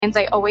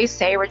I always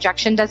say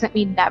rejection doesn't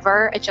mean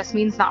never. It just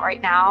means not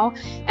right now.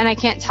 And I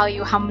can't tell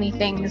you how many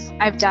things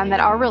I've done that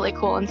are really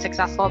cool and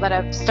successful that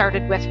have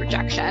started with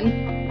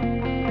rejection.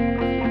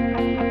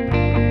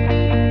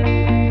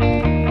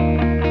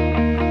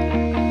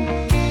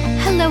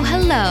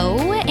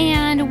 Hello,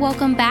 and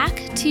welcome back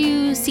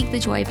to Seek the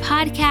Joy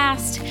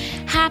podcast.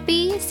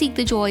 Happy Seek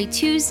the Joy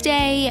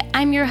Tuesday.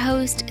 I'm your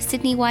host,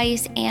 Sydney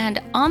Weiss,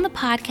 and on the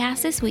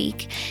podcast this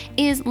week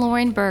is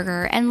Lauren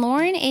Berger. And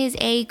Lauren is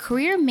a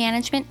career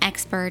management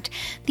expert,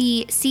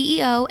 the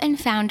CEO and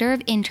founder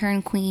of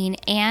Intern Queen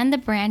and the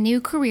brand new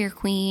Career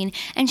Queen,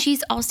 and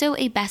she's also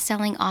a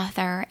best-selling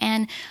author.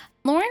 And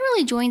Lauren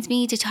really joins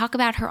me to talk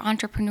about her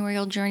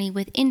entrepreneurial journey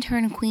with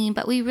Intern Queen,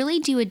 but we really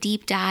do a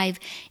deep dive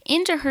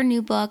into her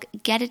new book,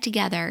 Get It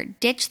Together,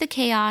 Ditch the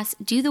Chaos,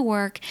 Do the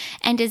Work,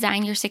 and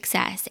Design Your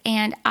Success.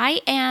 And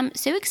I am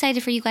so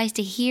excited for you guys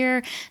to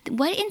hear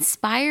what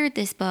inspired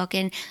this book,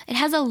 and it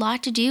has a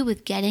lot to do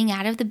with getting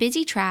out of the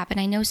busy trap. And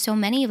I know so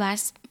many of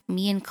us,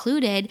 me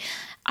included,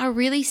 are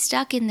really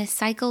stuck in this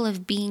cycle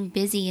of being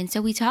busy. And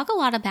so we talk a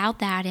lot about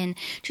that and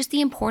just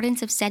the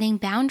importance of setting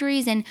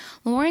boundaries. And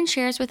Lauren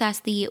shares with us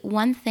the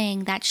one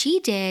thing that she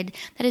did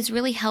that has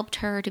really helped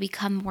her to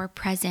become more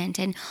present.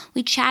 And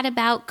we chat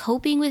about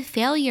coping with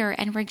failure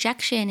and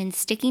rejection and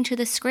sticking to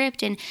the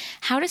script and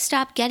how to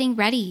stop getting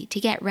ready to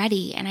get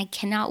ready. And I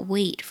cannot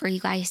wait for you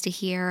guys to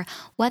hear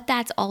what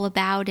that's all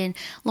about. And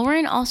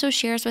Lauren also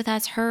shares with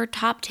us her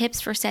top tips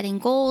for setting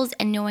goals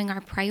and knowing our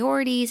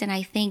priorities. And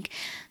I think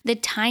the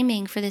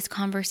timing for this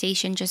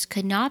conversation just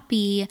could not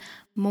be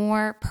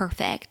more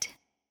perfect.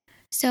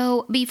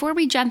 So before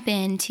we jump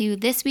into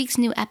this week's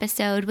new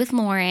episode with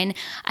Lauren,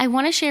 I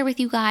want to share with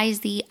you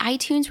guys the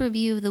iTunes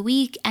review of the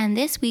week. And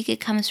this week it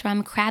comes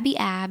from Krabby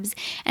Abs,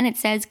 and it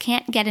says,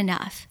 "Can't get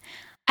enough.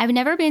 I've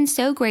never been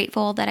so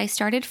grateful that I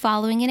started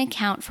following an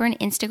account for an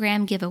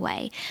Instagram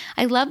giveaway.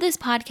 I love this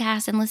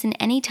podcast and listen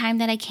anytime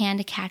that I can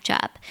to catch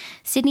up.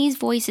 Sydney's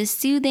voice is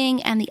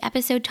soothing, and the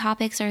episode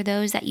topics are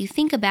those that you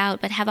think about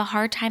but have a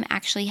hard time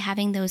actually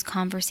having those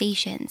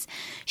conversations.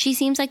 She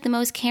seems like the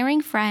most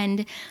caring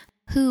friend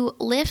who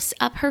lifts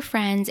up her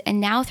friends, and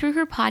now through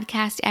her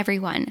podcast,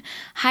 everyone.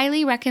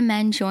 Highly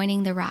recommend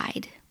joining the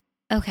ride."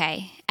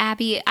 Okay,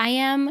 Abby, I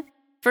am,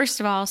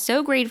 first of all,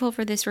 so grateful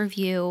for this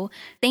review.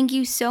 Thank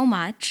you so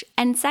much.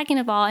 And second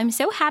of all, I'm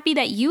so happy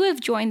that you have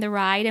joined the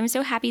ride. I'm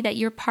so happy that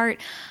you're part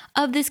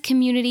of this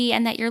community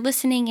and that you're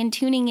listening and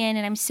tuning in.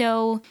 And I'm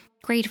so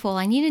grateful.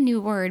 I need a new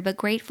word, but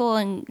grateful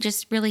and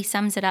just really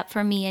sums it up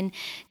for me. And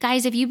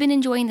guys, if you've been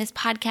enjoying this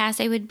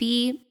podcast, I would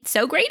be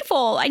so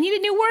grateful. I need a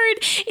new word.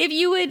 If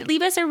you would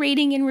leave us a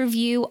rating and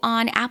review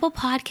on Apple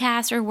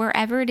Podcasts or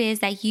wherever it is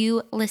that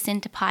you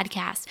listen to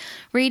podcasts.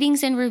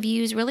 Ratings and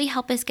reviews really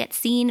help us get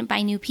seen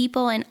by new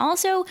people and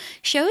also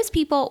shows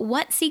people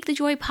what Seek the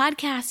Joy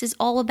podcast is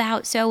all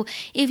about. So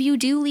if you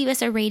do leave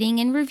us a rating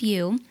and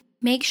review,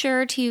 make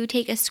sure to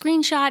take a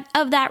screenshot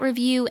of that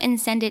review and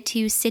send it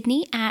to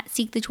Sydney at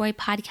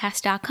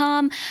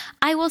seekthejoypodcast.com.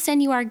 I will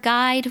send you our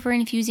guide for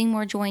infusing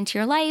more joy into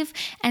your life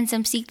and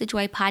some Seek the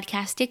Joy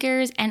podcast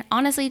stickers, and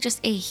honestly, just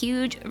a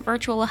huge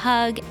virtual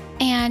hug.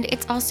 And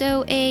it's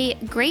also a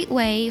great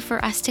way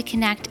for us to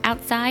connect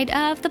outside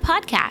of the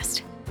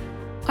podcast.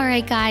 All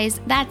right,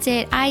 guys, that's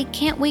it. I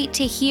can't wait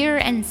to hear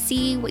and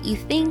see what you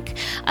think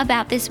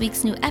about this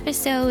week's new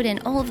episode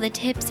and all of the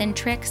tips and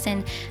tricks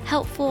and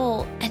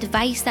helpful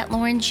advice that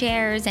Lauren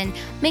shares. And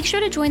make sure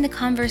to join the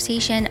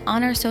conversation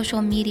on our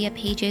social media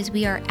pages.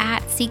 We are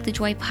at Seek the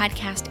Joy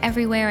Podcast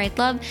everywhere. I'd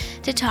love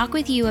to talk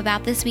with you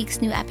about this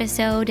week's new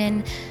episode.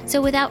 And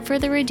so without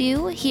further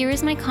ado, here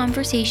is my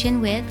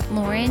conversation with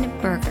Lauren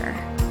Berger.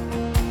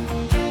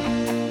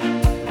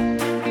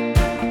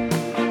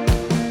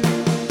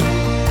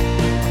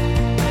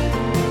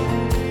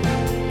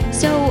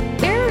 So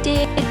where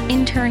did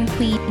Intern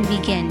Queen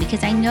begin?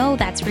 Because I know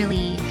that's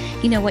really,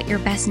 what you're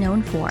best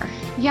known for.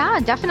 Yeah,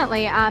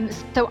 definitely.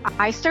 So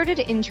I started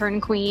Intern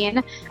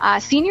Queen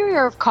senior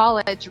year of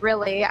college,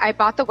 really. I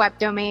bought the web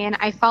domain.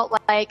 I felt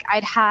like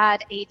I'd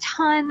had a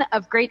ton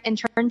of great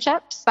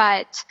internships,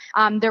 but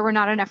there were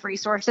not enough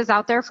resources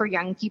out there for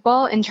young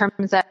people in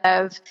terms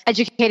of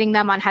educating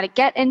them on how to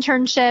get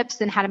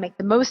internships and how to make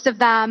the most of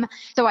them.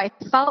 So I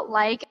felt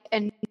like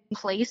a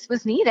place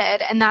was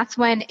needed, and that's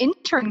when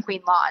Intern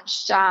Queen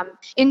launched.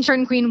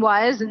 Intern Queen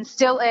was and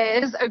still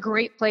is a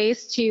great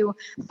place to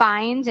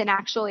find and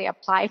actually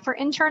apply for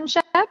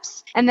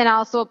internships, and then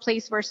also a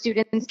place where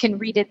students can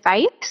read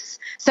advice.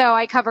 So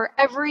I cover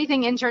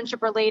everything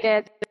internship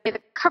related, the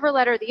cover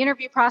letter, the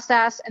interview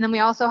process, and then we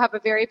also have a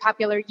very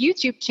popular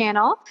YouTube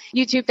channel,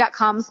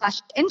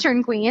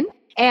 youtube.com/internqueen.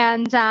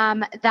 And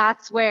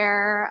that's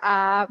where,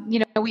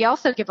 we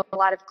also give a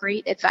lot of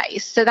great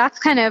advice. So that's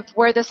kind of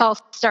where this all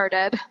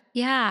started.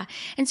 Yeah.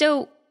 And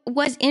so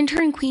was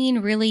Intern Queen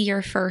really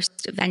your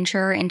first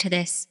venture into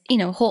this,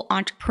 whole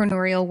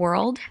entrepreneurial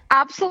world?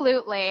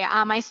 Absolutely.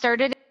 I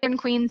started Intern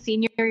Queen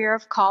senior year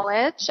of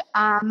college.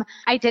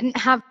 I didn't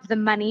have the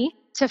money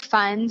to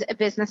fund a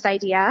business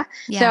idea.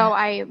 Yeah. So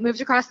I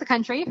moved across the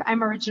country.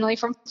 I'm originally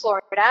from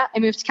Florida. I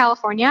moved to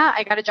California.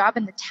 I got a job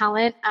in the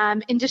talent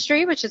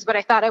industry, which is what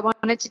I thought I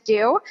wanted to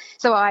do.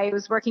 So I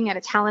was working at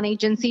a talent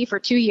agency for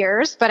 2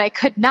 years, but I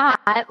could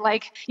not,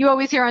 like you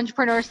always hear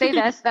entrepreneurs say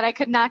this, that I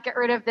could not get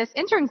rid of this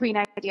intern queen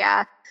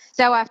idea.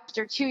 So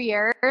after 2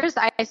 years,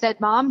 I said,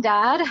 Mom,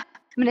 Dad,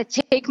 I'm going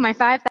to take my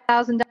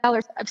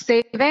 $5,000 of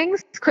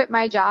savings, quit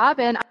my job,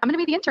 and I'm going to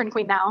be the intern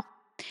queen now.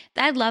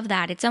 I love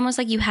that. It's almost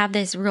like you have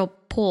this real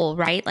pull,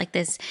 right? Like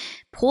this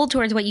pull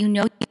towards what you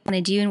know you want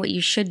to do and what you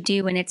should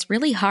do. And it's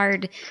really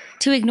hard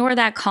to ignore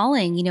that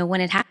calling, when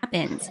it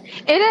happens.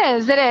 It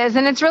is.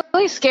 And it's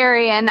really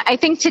scary. And I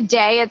think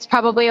today it's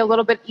probably a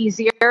little bit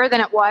easier than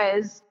it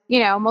was,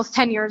 almost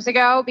 10 years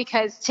ago,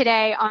 because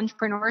today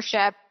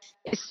entrepreneurship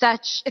is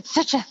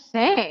such a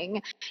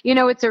thing.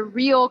 It's a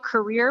real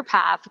career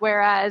path.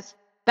 Whereas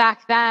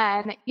back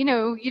then,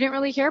 you didn't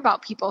really hear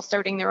about people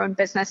starting their own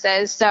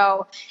businesses.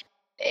 So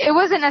it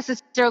wasn't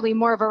necessarily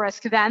more of a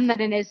risk then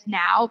than it is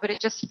now, but it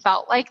just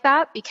felt like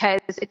that because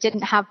it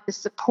didn't have the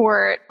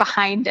support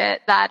behind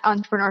it that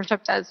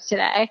entrepreneurship does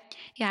today.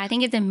 Yeah, I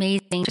think it's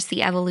amazing just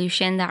the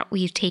evolution that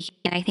we've taken,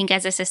 I think,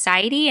 as a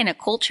society and a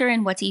culture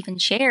and what's even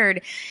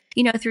shared,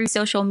 through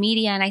social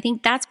media. And I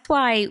think that's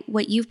why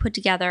what you've put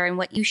together and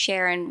what you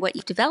share and what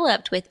you've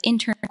developed with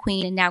Intern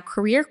Queen and now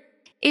Career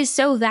is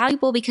so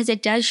valuable because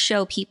it does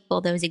show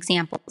people those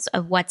examples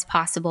of what's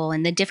possible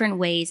and the different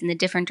ways and the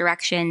different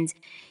directions,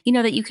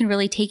 that you can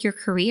really take your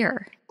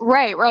career.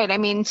 Right. I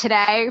mean,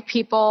 today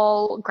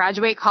people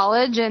graduate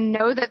college and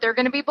know that they're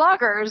going to be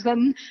bloggers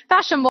and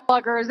fashion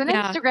bloggers and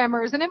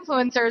Instagrammers and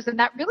influencers. And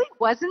that really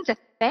wasn't a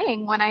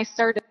thing when I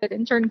started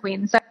Intern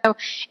Queen. So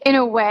in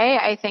a way,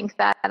 I think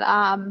that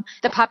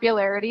the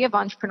popularity of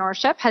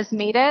entrepreneurship has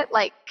made it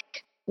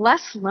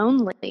less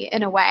lonely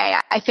in a way.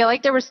 I feel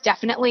like there was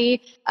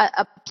definitely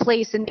a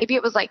place, and maybe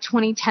it was like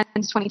 2010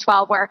 to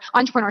 2012, where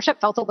entrepreneurship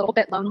felt a little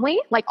bit lonely.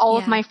 Like all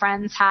of my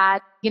friends had,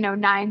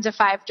 9 to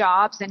 5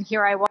 jobs, and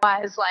here I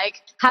was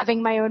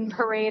having my own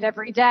parade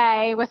every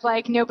day with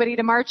nobody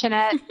to march in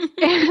it.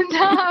 And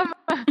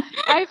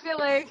I feel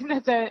like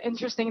that's an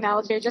interesting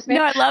analogy I just made.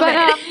 No, I love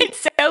it.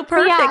 It's so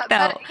perfect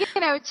though.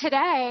 But,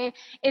 today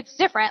it's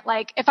different.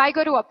 If I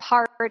go to a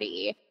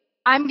party,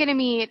 I'm going to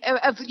meet,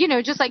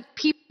 just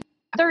people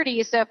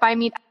 30s. So if I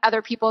meet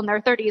other people in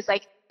their 30s,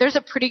 there's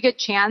a pretty good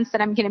chance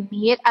that I'm going to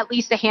meet at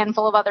least a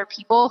handful of other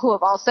people who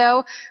have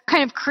also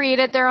kind of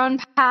created their own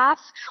path.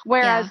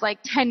 Whereas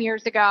 10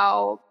 years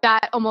ago,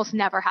 that almost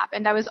never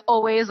happened. I was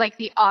always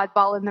the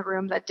oddball in the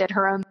room that did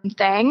her own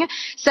thing.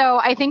 So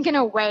I think in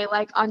a way,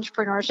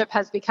 entrepreneurship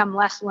has become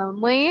less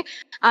lonely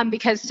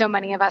because so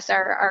many of us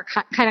are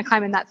kind of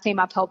climbing that same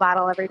uphill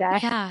battle every day.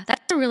 Yeah,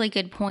 that's a really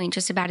good point,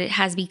 just about it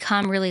has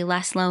become really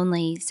less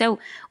lonely. So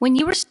when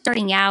you were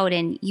starting out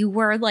and you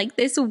were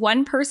this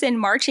one person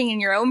marching in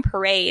your own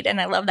parade,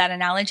 and I love that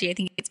analogy. I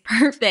think it's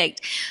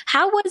perfect.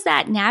 How was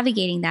that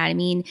navigating that? I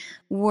mean,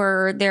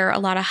 were there a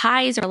lot of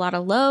highs or a lot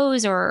of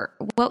lows, or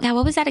what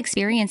was that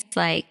experience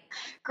like?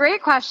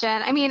 Great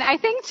question. I mean, I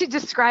think to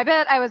describe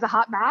it, I was a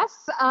hot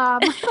mess.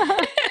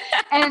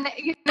 And,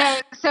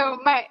 so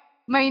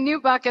my new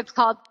book, it's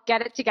called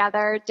Get It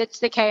Together, Ditch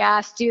the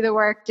Chaos, Do the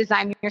Work,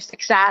 Design Your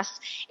Success.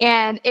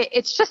 And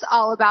it's just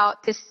all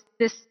about this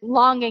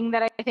longing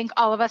that I think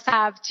all of us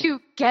have to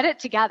get it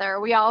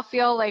together. We all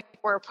feel like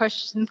we're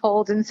pushed and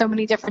pulled in so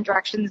many different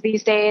directions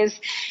these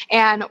days.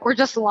 And we're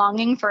just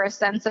longing for a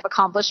sense of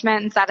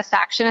accomplishment and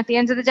satisfaction at the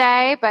end of the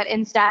day. But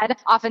instead,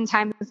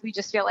 oftentimes we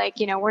just feel like,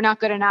 we're not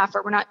good enough,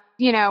 or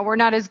we're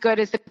not as good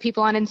as the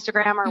people on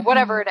Instagram or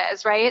whatever it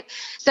is, right?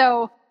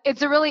 So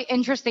it's a really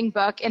interesting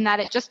book in that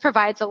it just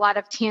provides a lot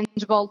of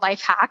tangible life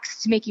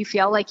hacks to make you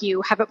feel like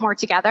you have it more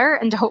together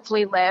and to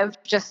hopefully live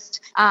just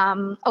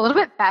a little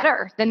bit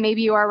better than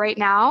maybe you are right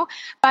now.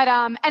 But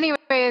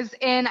anyways,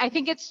 I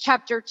think it's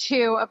chapter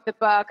 2 of the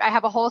book, I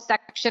have a whole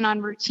section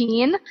on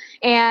routine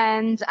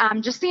and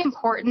just the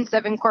importance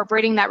of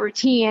incorporating that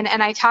routine.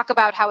 And I talk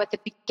about how at the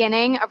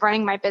beginning of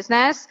running my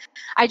business,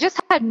 I just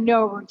had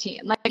no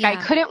routine. I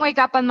couldn't wake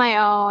up on my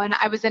own.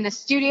 I was in a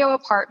studio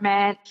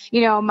apartment.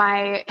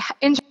 My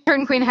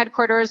Intern Queen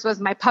headquarters was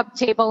my pub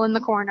table in the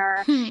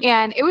corner.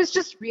 And it was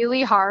just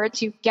really hard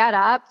to get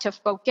up, to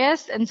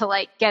focus, and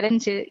to get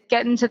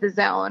into the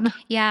zone.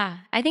 Yeah,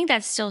 I think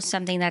that's still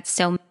something that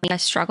so many of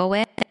us struggle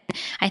with.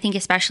 I think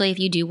especially if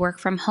you do work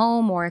from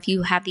home or if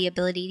you have the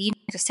ability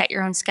to set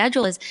your own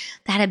schedule, is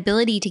that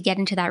ability to get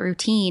into that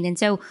routine. And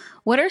so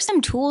what are some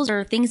tools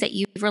or things that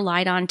you've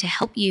relied on to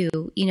help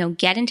you,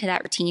 get into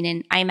that routine?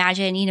 And I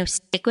imagine,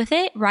 stick with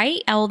it,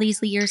 right? All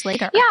these years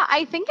later. Yeah,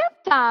 I think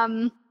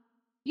it's,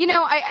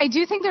 I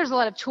do think there's a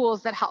lot of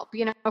tools that help.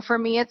 For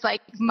me, it's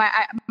my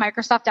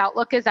Microsoft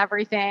Outlook is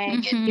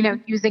everything,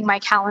 and, using my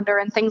calendar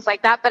and things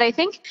like that. But I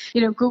think,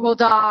 Google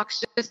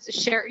Docs, just to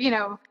share,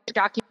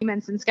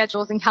 documents and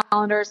schedules and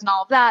calendars and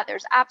all of that.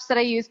 There's apps that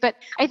I use. But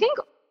I think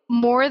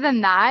more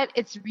than that,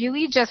 it's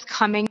really just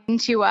coming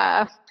to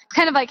a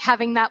kind of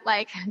having that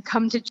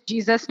come to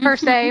Jesus per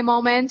se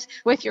moment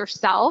with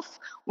yourself,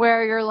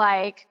 where you're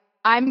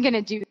I'm going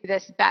to do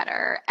this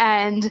better.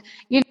 And,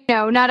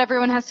 not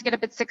everyone has to get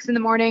up at 6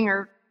 a.m.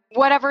 or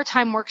whatever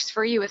time works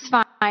for you is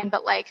fine,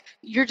 but like,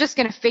 you're just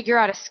going to figure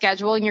out a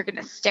schedule and you're going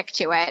to stick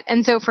to it.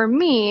 And so for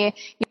me,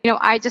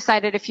 I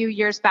decided a few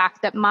years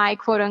back that my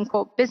quote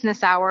unquote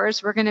business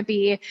hours were going to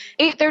be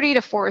 8:30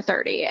 to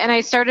 4:30. And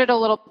I started a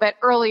little bit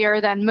earlier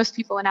than most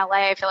people in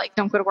LA. I feel like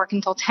don't go to work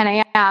until 10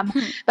 a.m.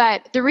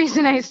 But the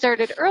reason I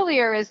started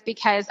earlier is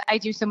because I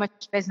do so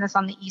much business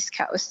on the East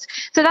Coast.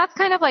 So that's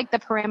kind of like the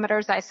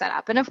parameters I set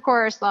up. And of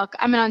course, look,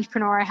 I'm an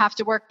entrepreneur. I have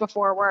to work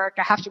before work.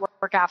 I have to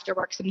work after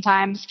work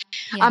sometimes.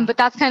 Yeah. But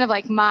that's kind of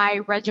like my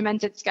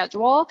regimented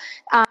schedule.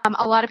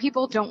 A lot of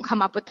people don't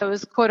come up with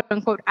those quote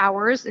unquote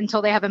hours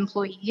until they have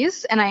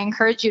employees. And I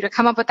encourage you to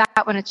come up with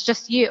that when it's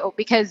just you,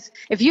 because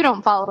if you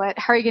don't follow it,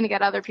 how are you going to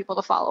get other people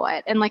to follow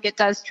it? And like, it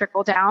does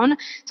trickle down.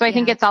 So I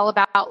think it's all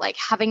about like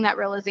having that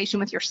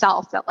realization with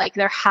yourself that like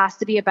there has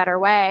to be a better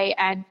way,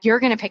 and you're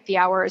going to pick the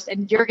hours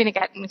and you're going to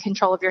get in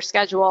control of your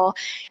schedule.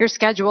 Your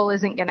schedule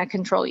isn't going to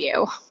control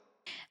you.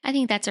 I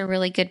think that's a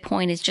really good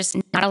point, is just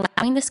not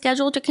allowing the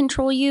schedule to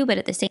control you, but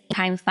at the same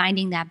time,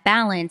 finding that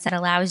balance that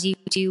allows you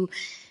to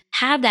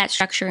have that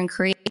structure and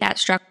create that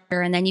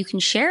structure. And then you can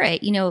share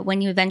it,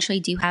 when you eventually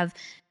do have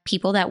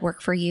people that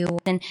work for you.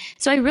 And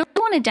so I really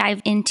want to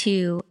dive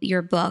into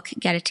your book,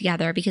 Get It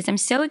Together, because I'm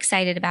so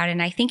excited about it.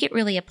 And I think it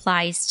really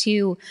applies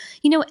to,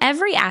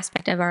 every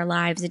aspect of our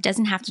lives. It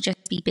doesn't have to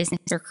just be business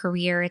or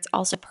career. It's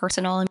also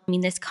personal. I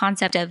mean, this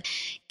concept of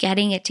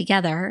getting it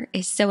together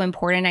is so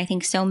important. I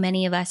think so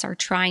many of us are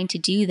trying to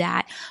do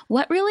that.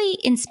 What really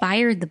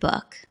inspired the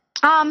book?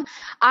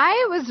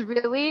 I was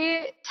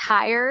really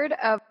tired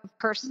of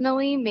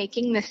personally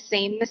making the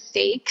same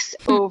mistakes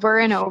over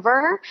and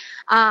over,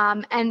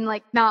 and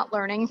like not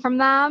learning from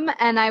them.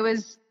 And I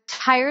was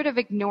tired of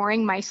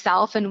ignoring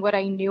myself and what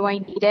I knew I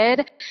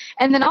needed.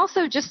 And then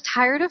also just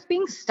tired of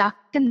being stuck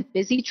in the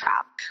busy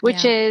trap,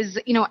 which is,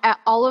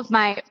 all of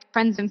my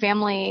friends and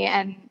family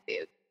and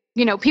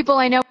people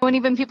I know and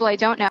even people I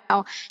don't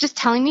know, just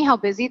telling me how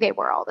busy they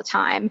were all the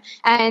time.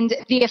 And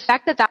the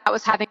effect that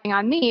was having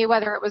on me,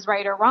 whether it was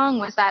right or wrong,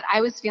 was that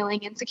I was feeling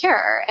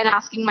insecure and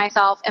asking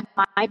myself, am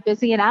I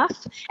busy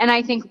enough? And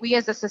I think we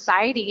as a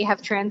society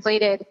have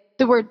translated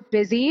the word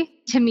busy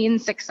to mean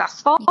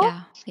successful.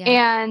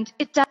 And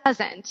it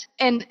doesn't.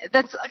 And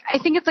I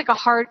think it's like a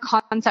hard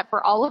concept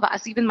for all of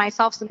us, even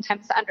myself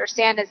sometimes, to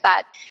understand, is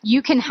that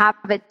you can have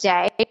a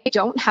day,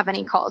 don't have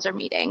any calls or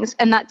meetings,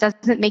 and that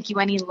doesn't make you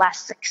any less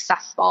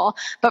successful.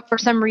 But for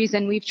some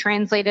reason, we've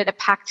translated a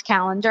packed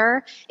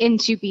calendar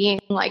into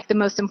being like the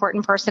most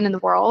important person in the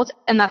world.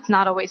 And that's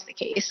not always the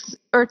case,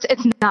 or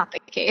it's not the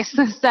case.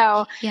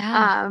 So,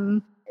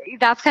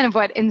 that's kind of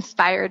what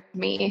inspired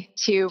me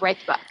to write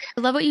the book.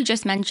 I love what you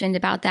just mentioned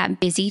about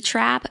that busy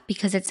trap,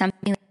 because it's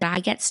something that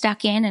I get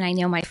stuck in, and I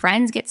know my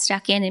friends get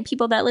stuck in, and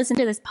people that listen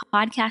to this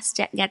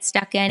podcast get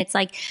stuck in. It's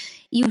like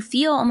you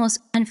feel almost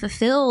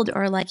unfulfilled,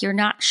 or like you're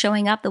not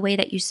showing up the way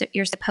that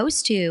you're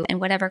supposed to, and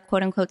whatever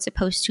quote unquote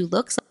supposed to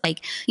looks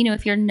like,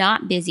 if you're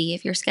not busy,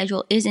 if your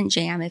schedule isn't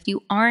jammed, if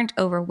you aren't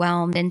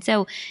overwhelmed. And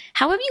so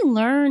how have you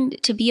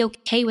learned to be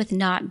okay with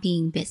not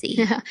being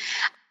busy?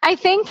 I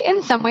think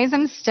in some ways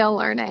I'm still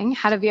learning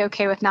how to be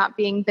okay with not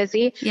being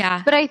busy.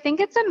 Yeah. But I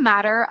think it's a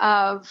matter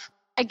of,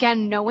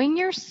 again, knowing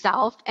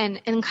yourself and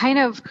kind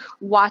of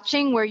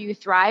watching where you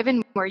thrive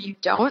and where you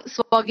don't.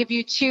 So I'll give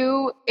you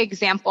two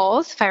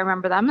examples, if I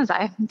remember them as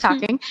I'm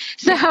talking.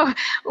 So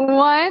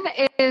one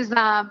is,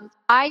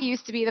 I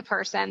used to be the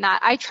person that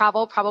I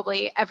travel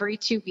probably every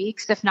 2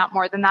 weeks, if not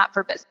more than that,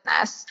 for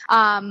business,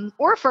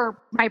 or for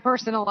my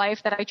personal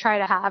life that I try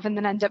to have and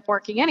then end up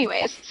working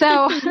anyways.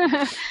 So,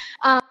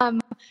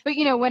 but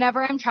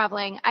whenever I'm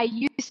traveling, I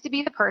used to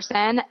be the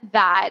person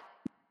that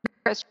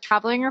I was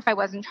traveling, or if I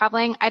wasn't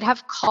traveling, I'd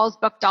have calls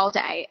booked all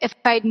day. If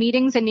I had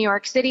meetings in New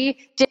York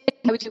City,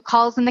 I would do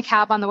calls in the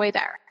cab on the way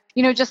there.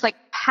 Just like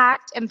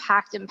packed and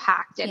packed and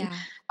packed. And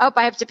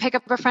I have to pick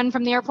up a friend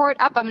from the airport.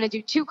 I'm going to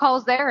do 2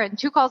 calls there and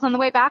 2 calls on the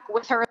way back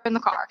with her in the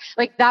car.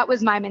 Like, that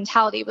was my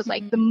mentality. It was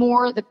like, the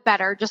more, the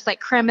better. Just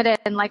like cram it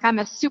in. Like, I'm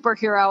a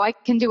superhero. I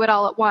can do it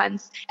all at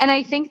once. And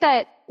I think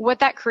that what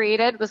that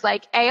created was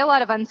like, a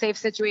lot of unsafe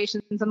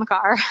situations in the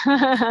car.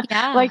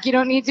 Like, you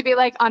don't need to be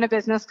like on a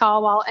business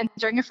call while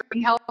entering a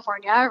freaking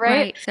California,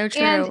 right? So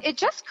true. And it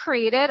just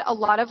created a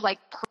lot of like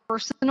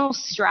personal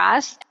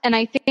stress. And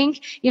I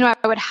think,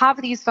 I would have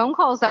these phone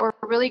calls that were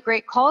really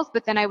great calls,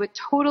 but then I would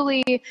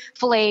totally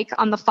flake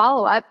on the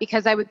follow-up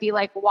because I would be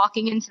like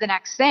walking into the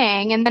next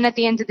thing. And then at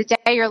the end of the day,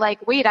 you're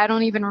like, wait, I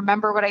don't even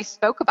remember what I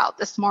spoke about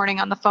this morning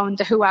on the phone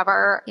to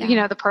whoever,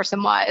 the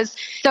person was.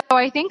 So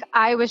I think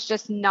I was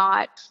just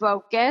not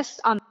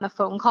focused on the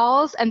phone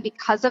calls. And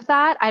because of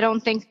that, I don't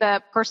think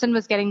the person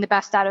was getting the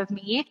best out of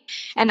me.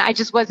 And I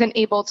just wasn't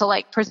able to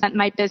like present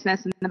my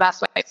business in the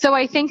best way. So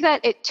I think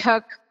that it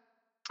took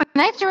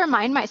And I have to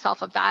remind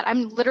myself of that.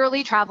 I'm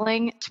literally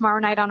traveling tomorrow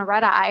night on a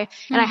red eye,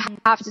 and I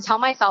have to tell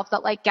myself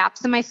that like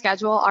gaps in my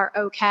schedule are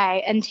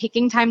okay, and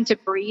taking time to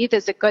breathe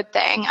is a good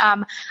thing.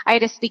 I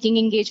had a speaking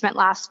engagement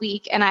last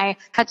week, and I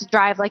had to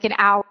drive like an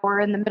hour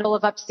in the middle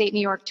of upstate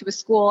New York to a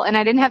school, and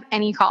I didn't have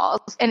any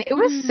calls. And it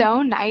was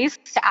so nice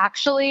to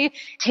actually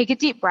take a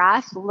deep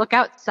breath, look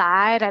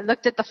outside. I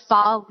looked at the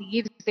fall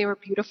leaves. They were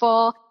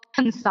beautiful.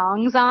 And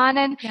songs on,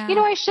 and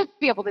I should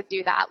be able to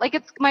do that. Like,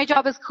 it's my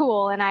job is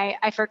cool, and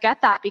I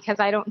forget that because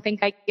I don't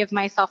think I give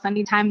myself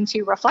any time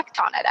to reflect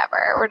on it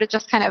ever, or to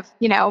just kind of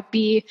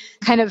be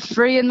kind of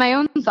free in my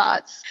own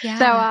thoughts.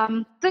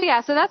 So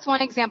that's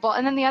one example.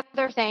 And then the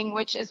other thing,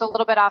 which is a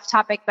little bit off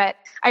topic, but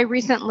I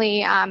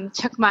recently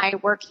took my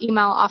work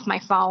email off my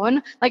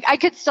phone. Like, I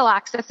could still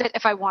access it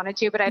if I wanted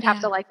to, but I'd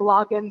have to like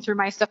log in through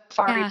my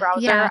Safari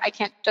browser. I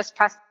can't just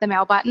press the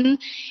mail button.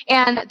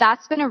 And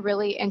that's been a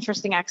really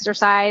interesting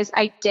exercise.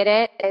 I did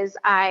it as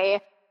I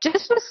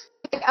just was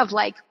sick of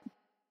like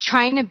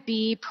trying to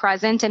be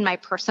present in my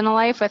personal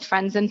life with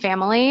friends and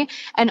family,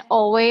 and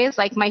always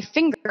like my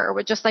finger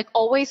would just like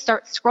always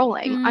start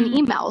scrolling on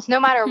emails no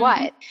matter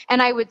what.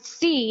 And I would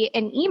see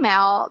an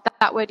email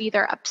that would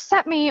either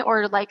upset me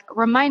or like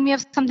remind me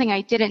of something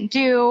I didn't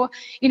do,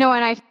 and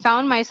I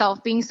found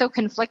myself being so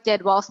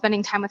conflicted while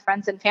spending time with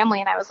friends and family.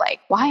 And I was like,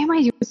 why am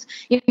I doing this?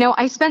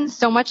 I spend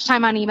so much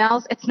time on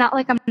emails. It's not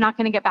like I'm not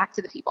going to get back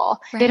to the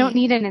people. Right. They don't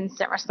need an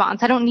instant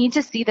response. I don't need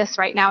to see this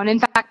right now. And in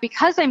fact,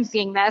 because I'm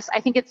seeing this,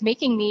 I think it's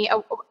making me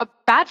a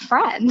bad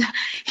friend,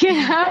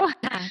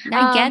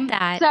 I get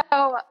that.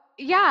 So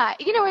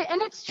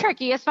and it's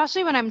tricky,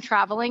 especially when I'm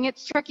traveling.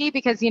 It's tricky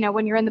because,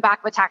 when you're in the back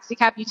of a taxi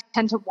cab, you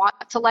tend to want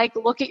to like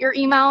look at your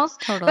emails.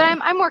 Totally. But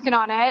I'm working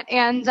on it.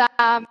 And,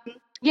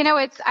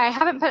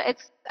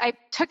 I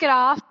took it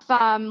off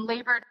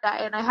Labor Day,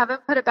 and I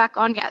haven't put it back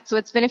on yet. So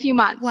it's been a few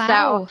months.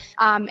 Wow.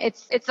 So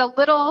it's a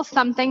little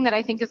something that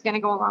I think is going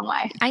to go a long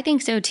way. I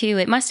think so too.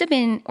 It must have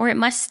been, or it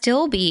must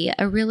still be,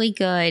 a really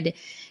good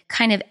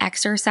kind of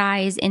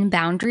exercise in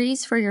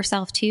boundaries for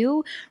yourself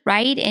too,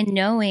 right? And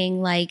knowing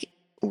like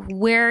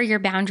where your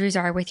boundaries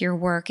are with your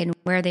work and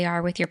where they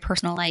are with your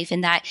personal life.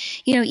 And that,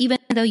 even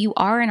though you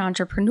are an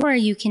entrepreneur,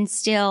 you can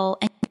still,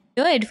 and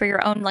good for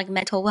your own like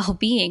mental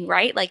well-being,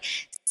 right? Like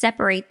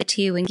separate the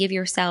two and give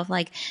yourself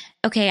like,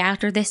 okay,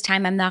 after this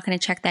time, I'm not going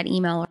to check that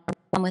email, or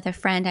I'm with a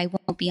friend, I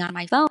won't be on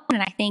my phone.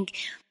 And I think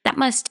that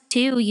must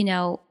too,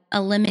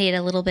 eliminate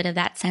a little bit of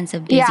that sense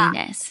of busyness.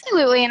 Yeah,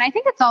 absolutely. And I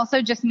think it's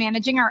also just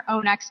managing our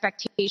own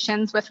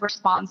expectations with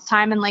response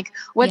time and like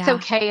what's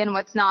okay and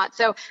what's not.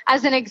 So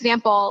as an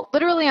example,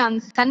 literally on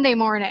Sunday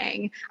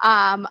morning,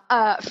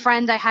 a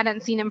friend I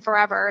hadn't seen in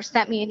forever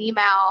sent me an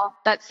email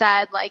that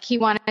said like he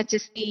wanted to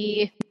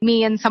see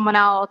me and someone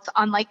else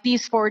on like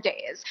these 4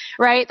 days,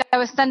 right? That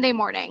was Sunday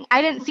morning.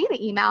 I didn't see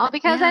the email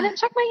because I didn't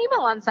check my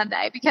email on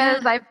Sunday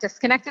because I've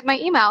disconnected my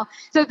email.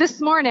 So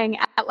this morning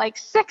at like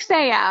 6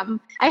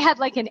 a.m., I had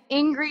like an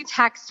angry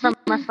text from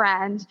a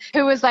friend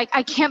who was like,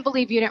 I can't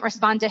believe you didn't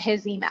respond to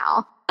his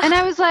email. And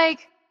I was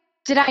like,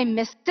 did I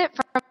miss it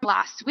from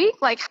last week?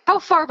 Like, how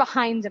far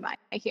behind am I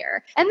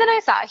here? And then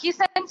I saw he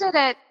sent it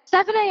at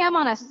 7 a.m.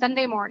 on a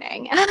Sunday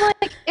morning. And I'm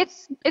like,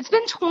 it's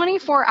been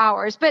 24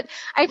 hours. But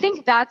I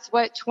think that's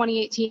what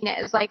 2018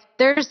 is. Like,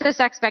 there's this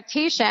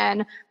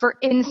expectation for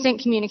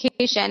instant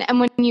communication.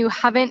 And when you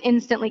haven't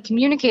instantly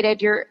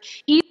communicated, you're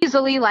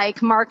easily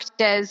like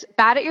marked as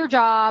bad at your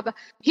job,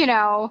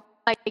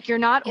 like you're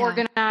not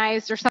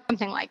organized or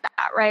something like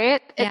that,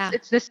 right?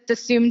 It's this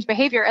assumed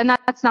behavior, and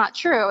that's not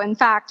true. In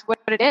fact, what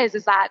it is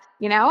that,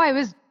 I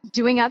was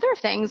doing other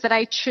things that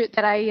I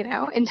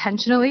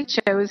intentionally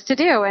chose to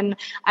do. And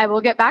I will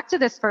get back to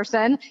this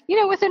person,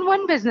 within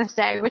one business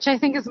day, which I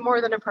think is more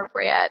than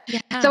appropriate.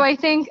 Yeah. So I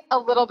think a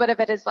little bit of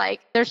it is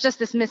like, there's just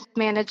this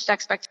mismanaged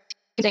expectation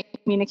in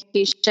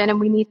communication, and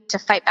we need to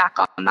fight back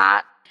on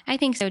that. I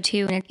think so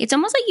too. And it's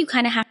almost like you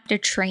kind of have to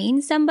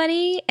train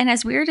somebody. And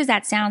as weird as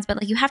that sounds, but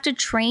like you have to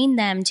train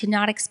them to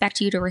not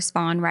expect you to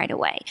respond right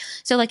away.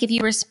 So like if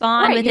you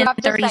respond within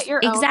 30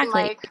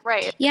 exactly.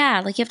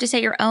 Yeah, like you have to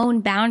set your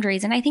own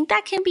boundaries. And I think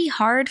that can be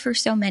hard for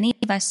so many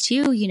of us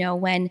too,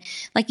 when,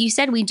 like you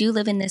said, we do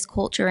live in this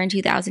culture in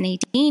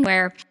 2018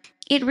 where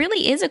it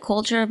really is a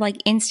culture of like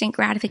instant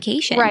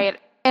gratification. Right.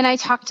 And I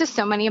talked to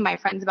so many of my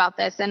friends about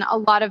this, and a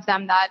lot of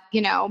them that,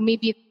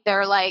 maybe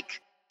they're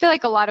like, I feel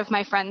like a lot of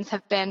my friends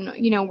have been,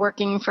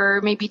 working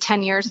for maybe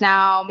 10 years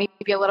now,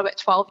 maybe a little bit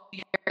 12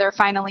 years. They're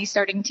finally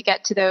starting to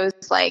get to those,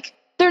 like,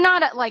 they're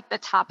not at like the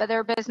top of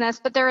their business,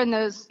 but they're in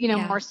those,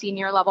 more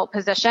senior level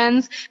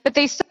positions, but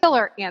they still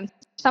are answering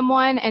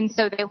someone. And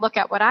so they look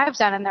at what I've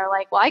done and they're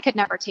like, well, I could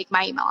never take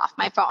my email off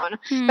my phone.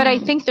 But I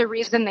think the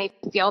reason they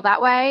feel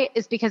that way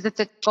is because it's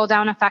a trickle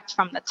down effect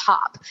from the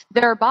top.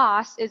 Their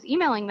boss is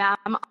emailing them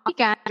on the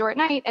weekend or at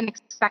night and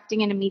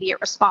expecting an immediate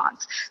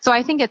response. So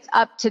I think it's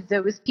up to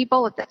those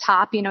people at the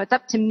top. It's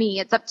up to me.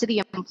 It's up to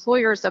the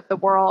employers of the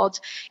world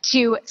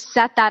to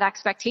set that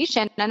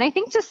expectation. And I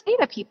think to say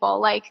to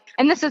people like,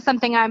 and this is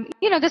something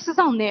this is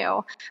all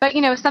new, but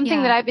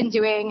something that I've been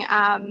doing,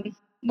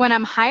 when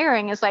I'm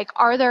hiring is like,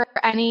 are there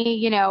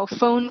any,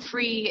 phone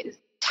free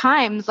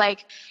times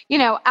like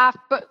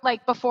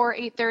before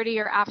 8:30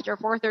 or after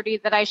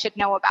 4:30 that I should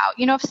know about?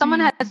 If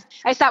someone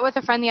I sat with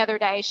a friend the other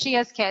day, she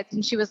has kids,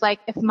 and she was like,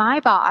 if my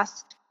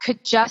boss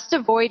could just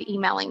avoid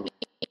emailing me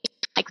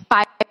like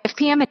 5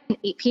 p.m. and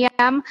 8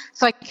 p.m.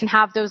 so I can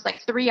have those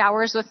like 3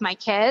 hours with my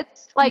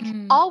kids, like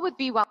all would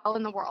be well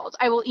in the world.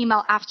 I will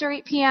email after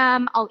 8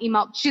 p.m. I'll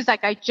email. She's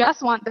like, I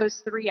just want those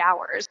 3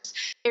 hours.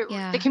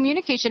 The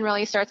communication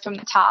really starts from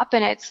the top,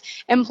 and it's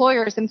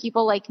employers and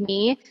people like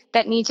me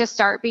that need to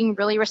start being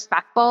really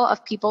respectful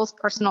of people's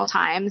personal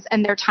times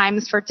and their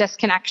times for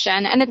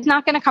disconnection. And it's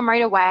not going to come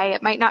right away.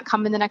 It might not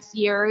come in the next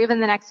year or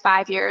even the next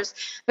 5 years.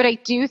 But I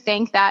do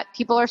think that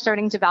people are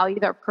starting to value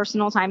their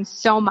personal time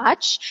so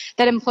much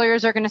that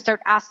employers are going to start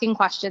asking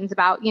questions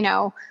about,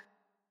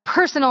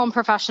 personal and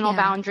professional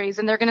boundaries,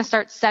 and they're going to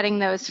start setting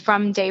those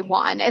from day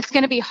one. It's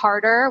going to be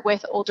harder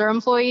with older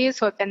employees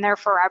who have been there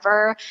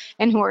forever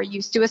and who are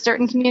used to a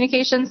certain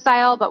communication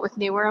style, but with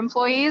newer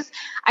employees,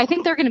 I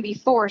think they're going to be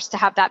forced to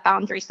have that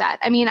boundary set.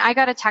 I mean, I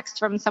got a text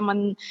from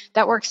someone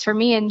that works for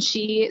me, and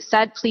she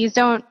said, please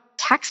don't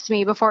text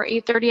me before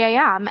 8:30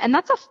 a.m. And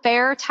that's a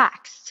fair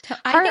text.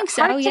 I think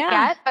so, hard to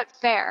get, but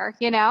fair,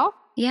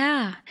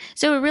 Yeah.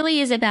 So it really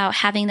is about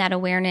having that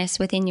awareness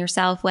within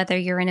yourself, whether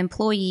you're an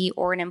employee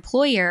or an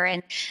employer,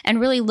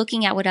 and really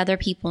looking at what other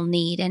people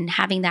need and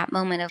having that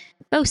moment of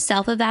both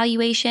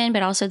self-evaluation,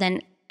 but also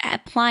then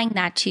applying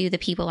that to the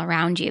people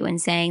around you and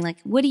saying, like,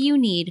 what do you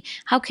need?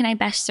 How can I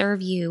best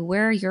serve you?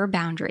 Where are your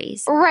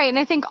boundaries? Right. And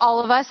I think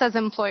all of us as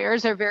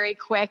employers are very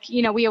quick.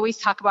 We always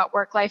talk about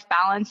work-life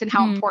balance and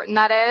how important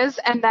that is.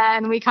 And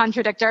then we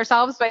contradict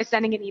ourselves by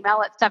sending an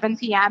email at 7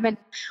 p.m. and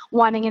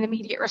wanting an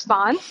immediate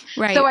response.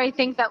 Right. So I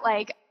think that,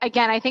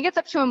 again, I think it's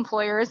up to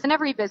employers, and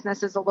every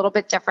business is a little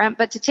bit different,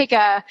 but to take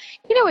a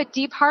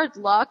deep, hard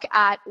look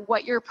at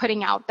what you're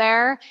putting out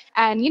there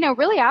and,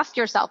 really ask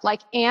yourself,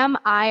 am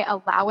I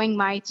allowing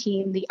my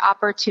team the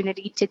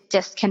opportunity to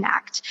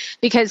disconnect?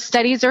 Because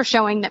studies are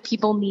showing that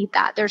people need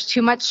that. There's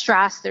too much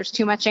stress. There's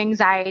too much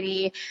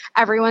anxiety.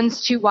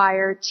 Everyone's too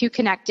wired, too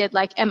connected.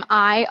 Am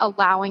I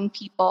allowing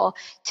people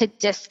to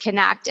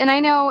disconnect? And I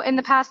know in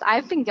the past,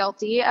 I've been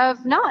guilty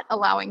of not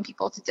allowing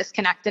people to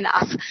disconnect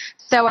enough.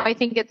 So I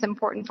think it's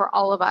important for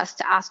all of us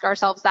to ask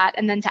ourselves that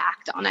and then to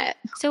act on it.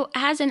 So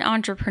as an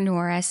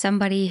entrepreneur, as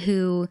somebody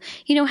who,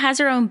 has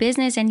her own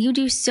business, and you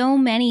do so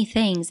many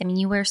things, I mean,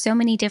 you wear so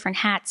many different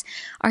hats,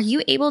 are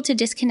you able to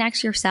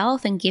disconnect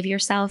yourself and give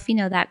yourself,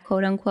 that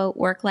quote unquote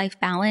work-life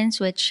balance,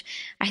 which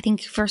I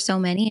think for so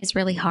many is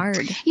really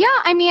hard? Yeah.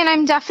 I mean,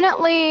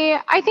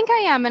 I think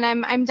I am, and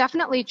I'm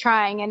definitely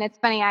trying. And it's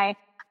funny, I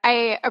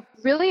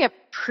really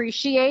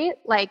appreciate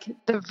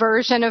the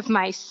version of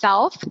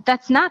myself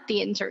that's not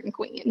the intern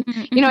queen.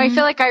 I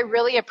feel like I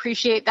really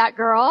appreciate that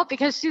girl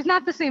because she's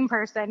not the same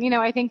person.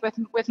 I think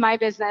with my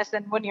business,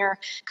 and when you're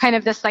kind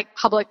of this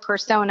public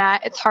persona,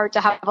 it's hard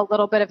to have a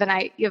little bit of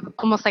you have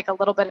almost a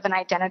little bit of an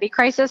identity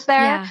crisis there.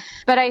 Yeah.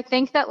 But I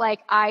think that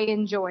I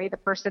enjoy the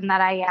person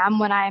that I am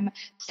when I'm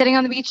sitting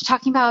on the beach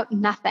talking about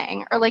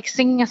nothing, or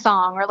singing a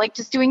song, or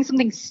just doing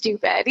something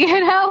stupid,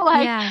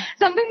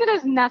 something that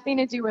has nothing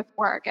to do with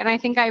work. And I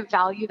think I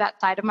value that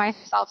side of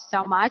myself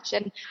so much,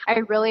 and I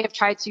really have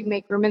tried to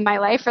make room in my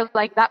life for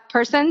that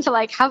person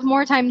to have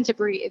more time to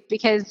breathe,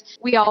 because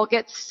we all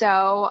get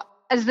so,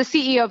 as the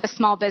CEO of a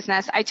small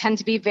business, I tend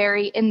to be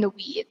very in the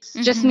weeds,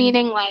 just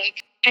meaning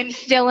I'm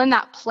still in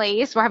that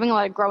place. We're having a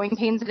lot of growing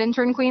pains at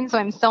Intern Queen, so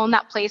I'm still in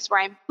that place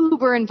where I'm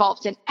uber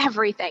involved in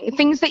everything.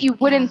 Things that you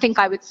wouldn't think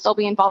I would still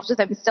be involved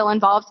with, I'm still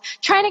involved,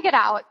 trying to get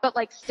out, but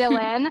still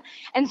in.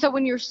 And so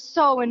when you're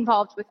so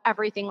involved with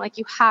everything,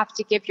 you have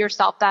to give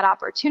yourself that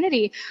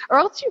opportunity, or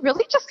else you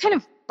really just kind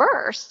of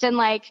burst. And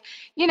I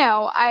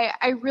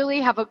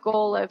really have a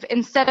goal of,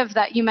 instead of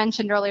that, you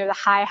mentioned earlier, the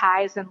high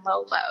highs and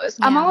low lows.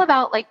 I'm all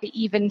about the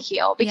even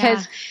keel,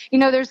 because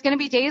there's going to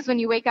be days when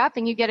you wake up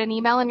and you get an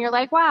email and you're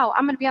like, wow,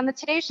 I'm going to be on the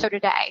Today Show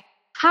today.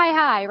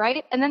 Hi,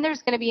 right? And then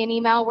there's going to be an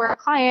email where a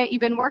client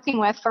you've been working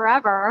with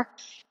forever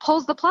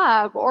pulls the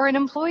plug, or an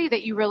employee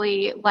that you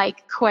really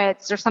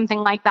quits, or something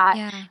like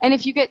that. And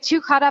if you get too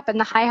caught up in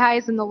the high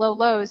highs and the low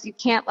lows, you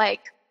can't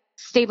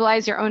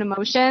stabilize your own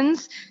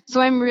emotions.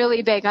 So I'm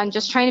really big on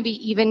just trying to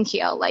be even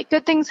keel.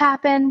 Good things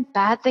happen,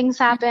 bad things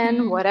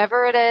happen,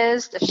 whatever it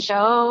is, the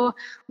show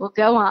will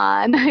go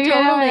on. Totally.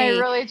 I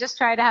really just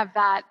try to have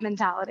that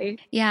mentality.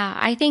 Yeah,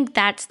 I think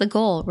that's the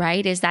goal,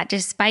 right? Is that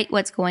despite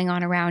what's going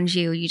on around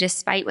you,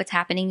 despite what's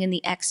happening in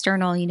the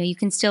external, you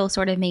can still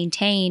sort of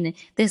maintain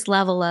this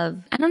level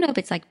of, I don't know if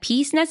it's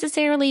peace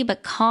necessarily,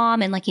 but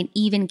calm and an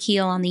even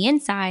keel on the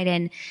inside.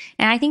 And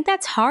I think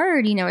that's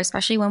hard,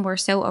 especially when we're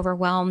so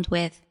overwhelmed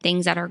with things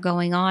things that are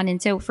going on.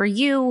 And so for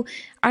you,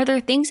 are there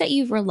things that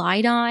you've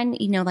relied on,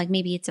 like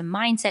maybe it's a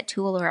mindset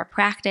tool or a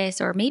practice,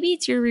 or maybe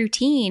it's your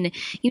routine,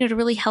 to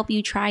really help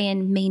you try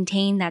and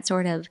maintain that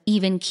sort of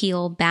even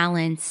keel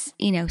balance,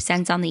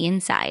 sense on the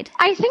inside?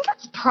 I think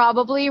it's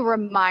probably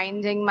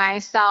reminding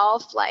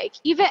myself, like,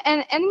 even,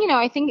 and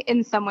I think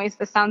in some ways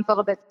this sounds a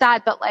little bit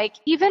sad, but like,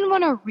 even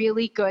when a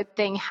really good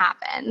thing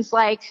happens,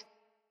 like,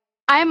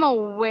 I'm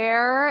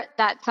aware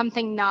that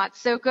something not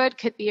so good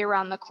could be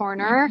around the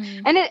corner.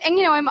 Mm-hmm. And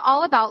I'm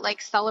all about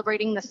like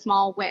celebrating the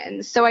small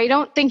wins. So I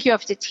don't think you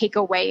have to take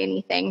away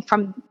anything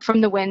from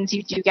the wins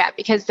you do get,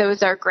 because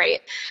those are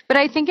great. But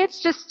I think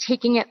it's just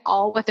taking it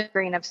all with a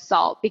grain of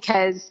salt,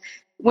 because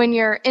when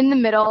you're in the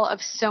middle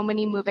of so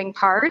many moving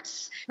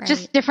parts, right,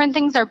 just different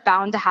things are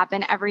bound to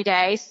happen every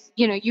day.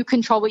 You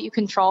control what you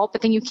control,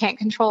 but then you can't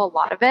control a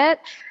lot of it.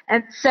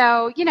 And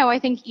so, I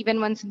think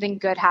even when something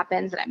good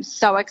happens and I'm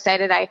so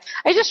excited, I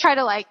just try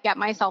to like get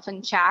myself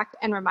in check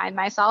and remind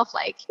myself,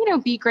 like,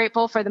 be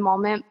grateful for the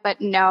moment, but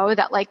know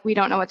that like, we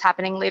don't know what's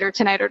happening later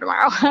tonight or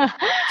tomorrow.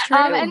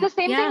 And the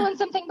same thing when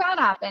something bad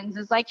happens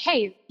is like,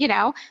 hey,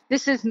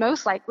 this is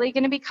most likely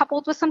going to be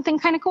coupled with something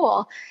kind of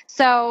cool.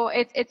 So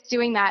it's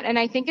doing that. And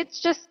I think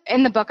it's just,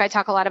 in the book, I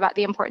talk a lot about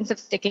the importance of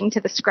sticking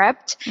to the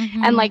script.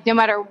 Mm-hmm. And like, no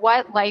matter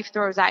what life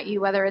throws at you,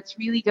 whether it's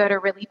really good or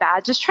really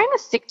bad, just trying to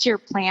stick to your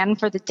plan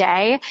for the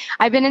day.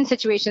 I've been in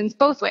situations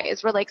both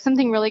ways where like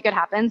something really good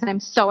happens and I'm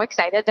so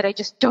excited that I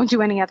just don't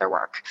do any other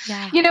work,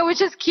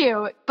 which is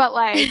cute, but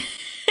like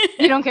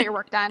you don't get your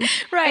work done.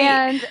 Right.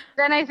 And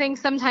then I think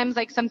sometimes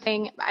like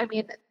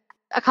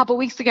a couple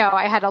weeks ago,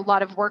 I had a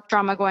lot of work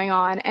drama going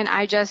on, and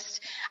I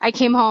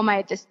came home, I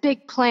had this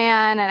big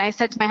plan, and I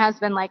said to my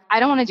husband, like, I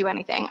don't want to do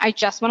anything. I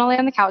just want to lay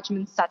on the couch. I'm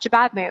in such a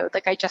bad mood.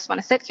 Like, I just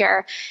want to sit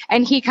here.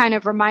 And he kind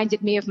of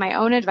reminded me of my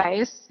own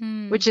advice,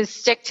 which is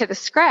stick to the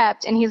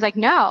script. And he's like,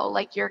 no,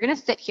 like, you're going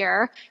to sit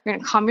here, you're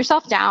going to calm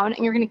yourself down,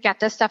 and you're going to get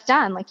this stuff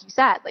done. Like you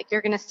said, like,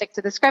 you're going to stick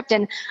to the script.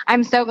 And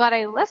I'm so glad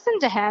I listened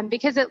to him,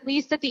 because at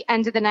least at the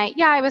end of the night,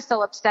 I was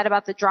still upset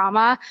about the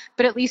drama,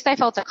 but at least I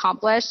felt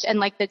accomplished, and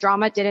like the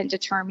drama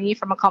didn't deter me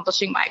from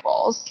accomplishing my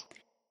goals.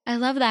 I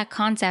love that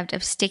concept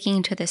of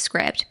sticking to the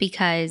script,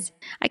 because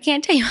I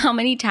can't tell you how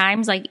many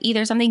times like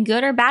either something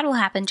good or bad will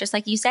happen, just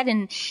like you said,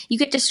 and you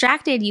get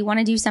distracted, you want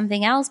to do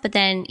something else, but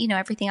then,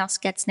 everything else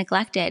gets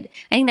neglected.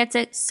 I think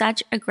that's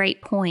such a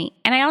great point.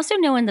 And I also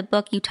know in the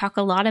book, you talk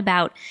a lot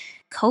about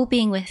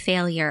coping with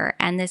failure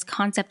and this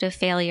concept of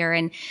failure.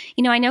 And,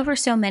 I know for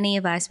so many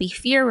of us, we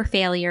fear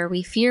failure,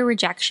 we fear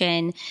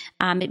rejection.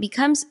 It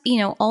becomes,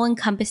 all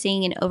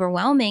encompassing and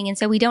overwhelming. And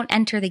so we don't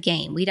enter the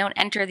game. We don't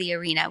enter the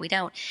arena. We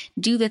don't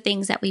do the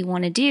things that we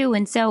want to do.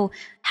 And so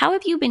how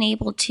have you been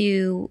able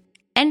to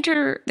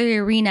enter the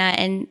arena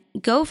and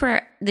go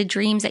for the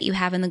dreams that you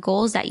have and the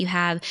goals that you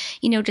have,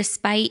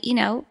 despite,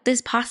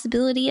 this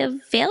possibility of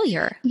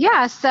failure?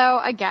 Yeah. So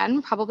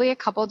again, probably a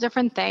couple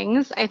different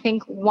things. I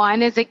think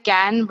one is,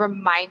 again,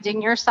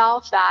 reminding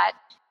yourself that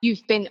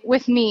you've been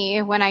with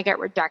me when I get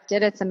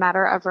rejected. It's a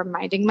matter of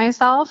reminding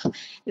myself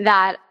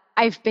that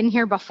I've been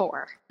here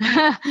before.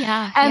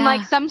 And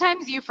like,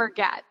 sometimes you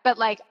forget, but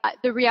like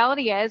the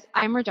reality is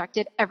I'm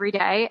rejected every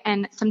day,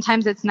 and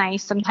sometimes it's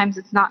nice, sometimes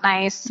it's not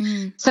nice.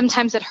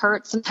 Sometimes it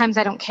hurts, sometimes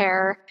I don't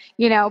care,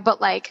 but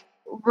like,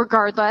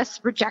 regardless,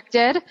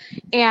 rejected.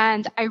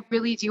 And I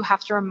really do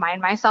have to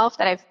remind myself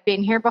that I've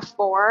been here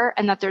before,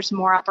 and that there's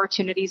more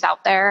opportunities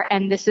out there,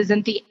 and this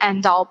isn't the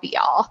end all be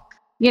all,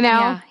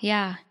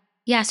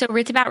 Yeah. So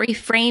it's about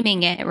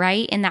reframing it,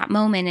 right, in that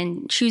moment,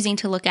 and choosing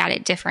to look at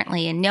it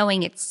differently, and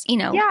knowing it's,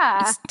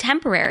 it's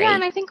temporary. Yeah.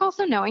 And I think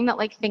also knowing that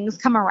like things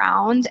come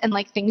around and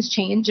like things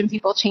change and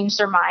people change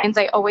their minds.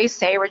 I always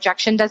say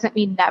rejection doesn't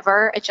mean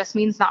never. It just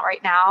means not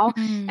right now.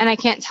 And I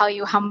can't tell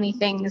you how many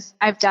things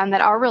I've done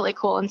that are really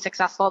cool and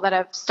successful that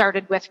have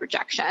started with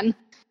rejection.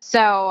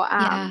 So,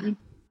 I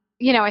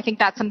think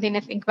that's something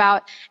to think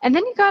about. And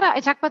then I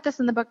talk about this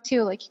in the book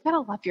too, like you gotta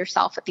love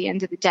yourself at the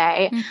end of the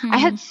day. I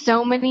had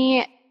so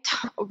many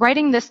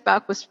writing this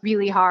book was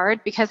really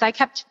hard because I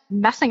kept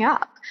messing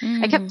up.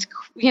 I kept,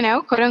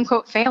 quote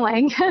unquote,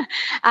 failing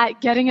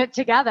at getting it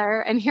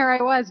together. And here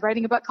I was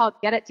writing a book called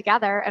Get It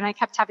Together. And I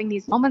kept having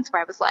these moments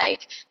where I was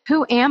like,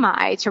 who am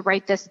I to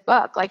write this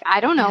book? Like,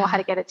 I don't know how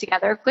to get it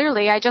together.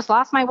 Clearly, I just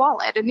lost my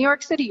wallet in New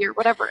York City or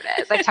whatever it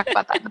is. I talk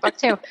about that in the book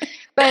too.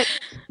 But,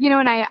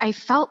 and I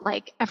felt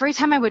like every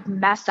time I would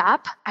mess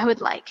up, I would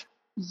like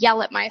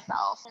yell at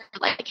myself, or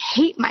like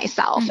hate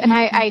myself. And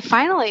I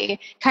finally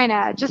kind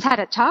of just had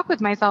a talk with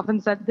myself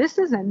and said, this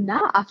is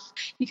enough.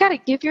 You got to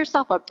give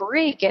yourself a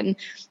break. And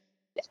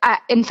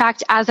in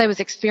fact, as I was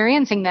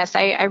experiencing this,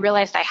 I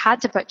realized I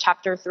had to put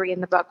chapter 3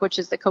 in the book, which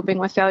is the coping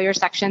with failure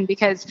section,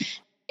 because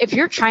if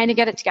you're trying to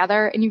get it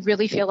together and you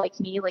really feel like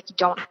me, like you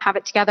don't have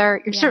it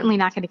together, you're certainly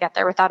not going to get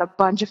there without a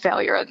bunch of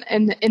failure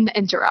in the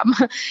interim.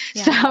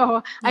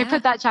 So I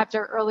put that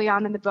chapter early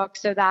on in the book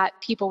so that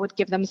people would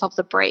give themselves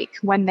a break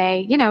when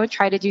they,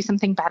 try to do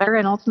something better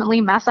and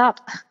ultimately mess up.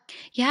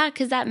 Yeah,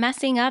 because that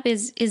messing up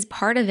is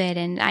part of it.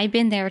 And I've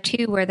been there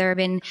too, where there have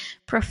been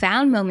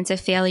profound moments of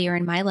failure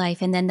in my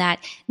life. And then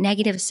that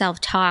negative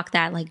self-talk,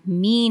 that like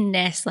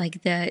meanness, like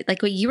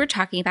what you were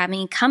talking about, I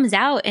mean, it comes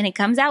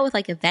out with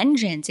like a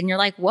vengeance. And you're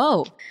like,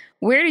 whoa,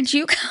 where did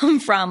you come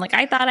from? Like,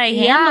 I thought I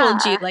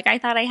handled you. Like, I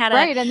thought I had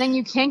Right. And then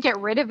you can't get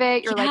rid of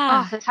it. You're like,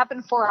 oh, this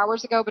happened 4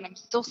 hours ago, but I'm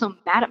still so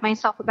mad at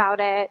myself about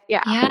it.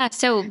 Yeah. Yeah.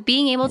 So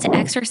being able to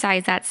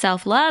exercise that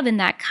self-love and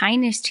that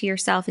kindness to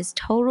yourself is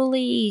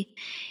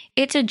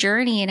it's a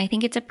journey. And I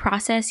think it's a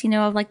process,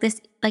 of like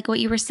this, like what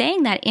you were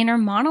saying, that inner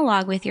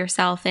monologue with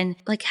yourself and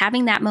like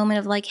having that moment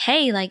of like,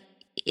 hey, like,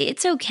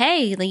 it's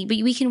okay. Like,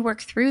 we can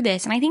work through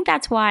this. And I think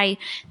that's why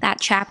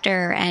that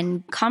chapter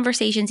and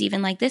conversations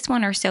even like this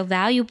one are so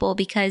valuable,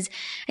 because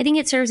I think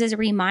it serves as a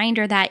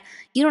reminder that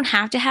you don't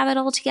have to have it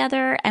all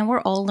together, and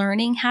we're all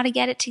learning how to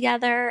get it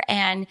together,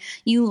 and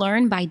you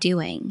learn by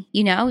doing,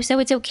 so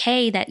it's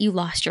okay that you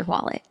lost your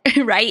wallet,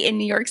 right? In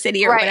New York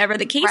City or whatever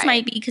the case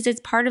might be, because it's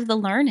part of the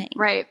learning.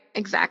 Right.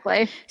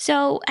 Exactly.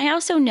 So I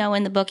also know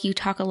in the book, you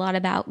talk a lot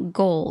about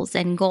goals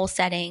and goal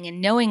setting and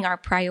knowing our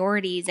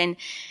priorities. And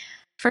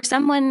for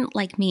someone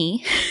like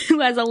me who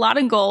has a lot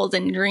of goals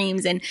and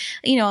dreams and,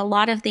 a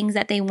lot of things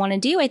that they want to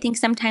do, I think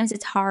sometimes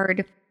it's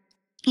hard,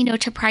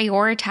 to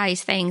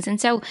prioritize things. And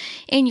so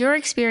in your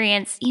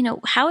experience,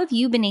 how have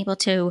you been able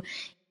to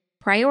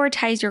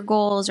prioritize your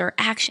goals or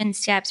action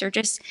steps or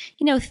just,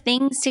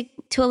 things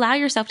to allow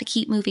yourself to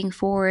keep moving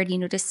forward,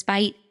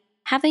 despite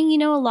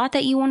having, a lot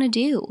that you want to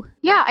do?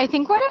 Yeah, I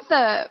think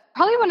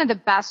probably one of the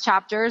best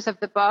chapters of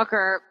the book,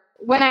 or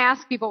when I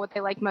ask people what they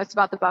like most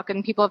about the book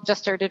and people have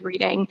just started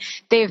reading,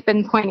 they've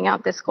been pointing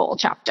out this goal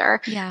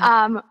chapter,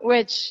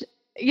 which,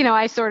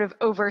 I sort of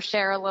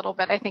overshare a little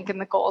bit, I think, in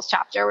the goals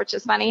chapter, which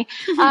is funny.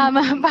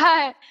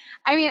 But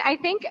I mean, I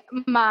think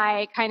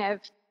my kind of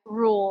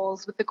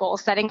rules with the goal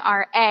setting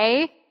are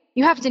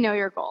you have to know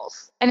your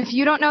goals. And if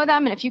you don't know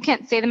them and if you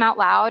can't say them out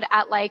loud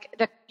at like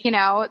the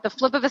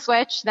flip of a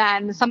switch,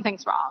 then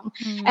something's wrong.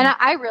 And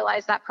I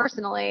realized that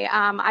personally.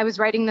 I was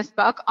writing this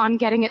book on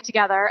getting it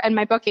together, and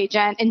my book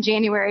agent in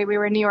January, we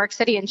were in New York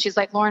City, and she's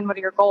like, Lauren, what are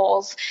your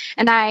goals?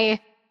 And I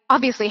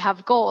obviously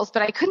have goals,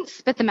 but I couldn't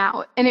spit them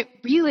out. And it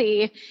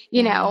really,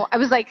 I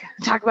was like,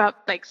 talk about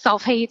like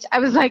self-hate. I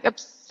was like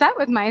upset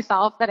with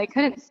myself that I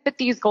couldn't spit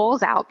these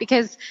goals out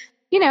because,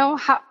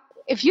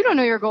 if you don't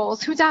know your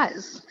goals, who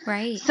does?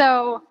 Right.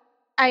 So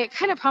I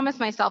kind of promised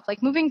myself,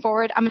 like, moving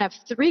forward, I'm going to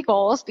have 3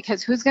 goals,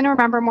 because who's going to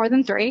remember more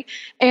than 3?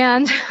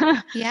 And,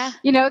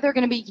 they're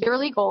going to be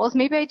yearly goals.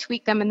 Maybe I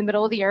tweak them in the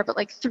middle of the year, but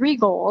like 3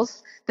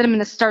 goals that I'm going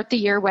to start the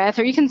year with,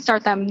 or you can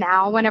start them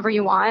now whenever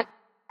you want.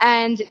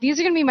 And these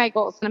are going to be my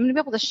goals, and I'm going to be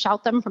able to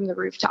shout them from the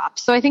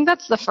rooftops. So I think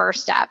that's the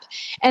first step.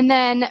 And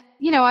then,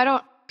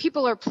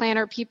 people are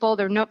planner people,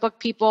 they're notebook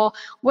people,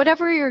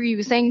 whatever you're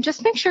using,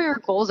 just make sure your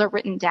goals are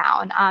written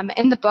down.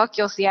 In the book,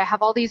 you'll see I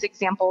have all these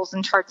examples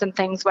and charts and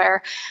things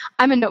where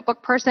I'm a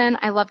notebook person.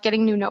 I love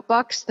getting new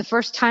notebooks.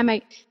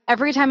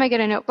 Every time I get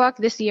a notebook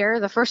this year,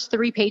 the first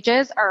 3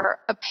 pages are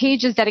a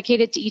page is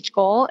dedicated to each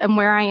goal and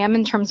where I am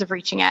in terms of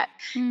reaching it.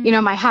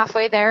 Am I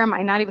halfway there? Am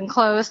I not even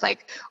close?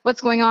 Like,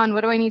 what's going on?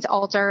 What do I need to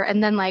alter?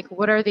 And then like,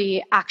 what are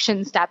the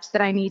action steps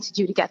that I need to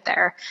do to get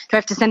there? Do I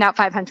have to send out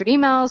 500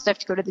 emails? Do I have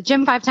to go to the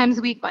gym 5 times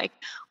a week? Like,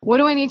 what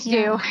do I need to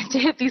do to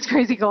hit these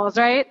crazy goals,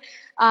 right?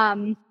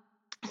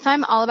 So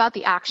I'm all about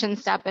the action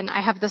step. And I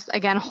have this,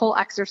 again, whole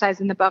exercise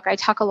in the book. I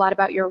talk a lot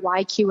about your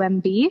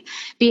YQMB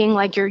being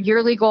like your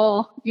yearly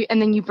goal. And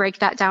then you break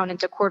that down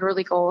into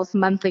quarterly goals,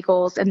 monthly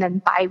goals, and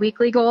then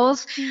bi-weekly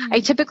goals.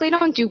 I typically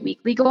don't do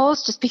weekly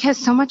goals just because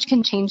so much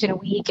can change in a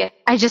week.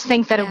 I just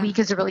think that a week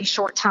is a really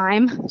short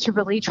time to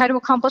really try to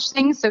accomplish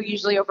things. So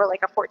usually over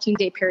like a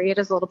 14-day period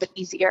is a little bit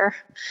easier.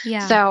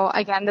 Yeah. So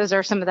again, those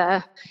are some of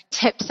the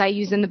tips I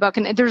use in the book.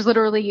 And there's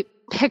literally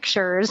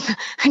pictures,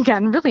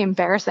 again, really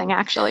embarrassing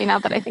actually now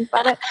that I think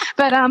about it,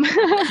 but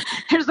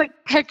there's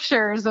like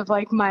pictures of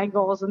like my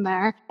goals in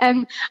there,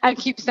 and I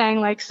keep saying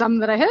like some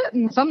that I hit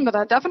and some that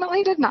I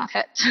definitely did not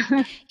hit.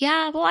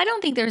 Yeah, well, I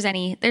don't think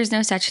there's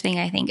no such thing,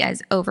 I think,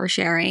 as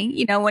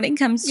oversharing, when it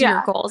comes to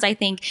your goals. I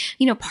think,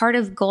 part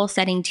of goal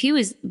setting too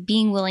is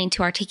being willing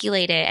to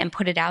articulate it and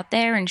put it out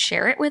there and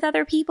share it with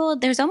other people.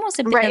 There's almost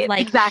a bit of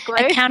like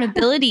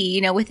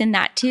accountability, within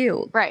that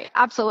too. Right.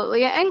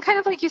 Absolutely. And kind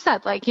of like you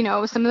said, like,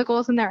 some of the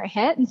goals in there I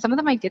hit and some of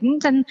them I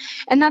didn't. And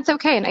that's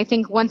okay. And I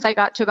think once I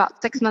got to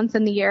about 6 months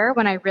in the year,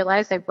 when I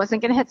realized I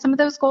wasn't going to hit some of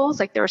those goals,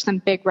 like there were some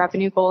big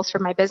revenue goals for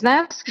my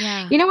business,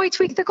 I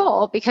tweaked the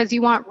goal, because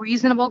you want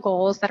reasonable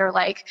goals that are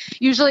like,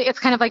 usually it's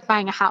kind of like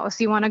buying a house.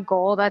 You want a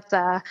goal that's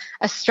a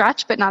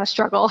stretch, but not a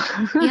struggle.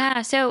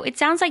 Yeah. So it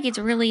sounds like it's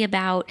really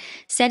about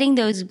setting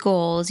those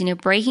goals,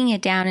 breaking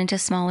it down into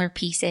smaller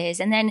pieces,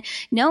 and then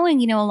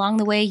knowing, along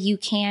the way you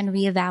can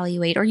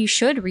reevaluate, or you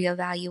should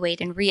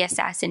reevaluate and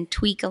reassess and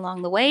tweak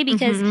along the way,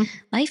 because Mm-hmm.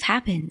 life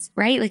happens,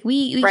 right? Like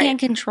we Right. can't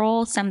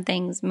control some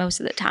things most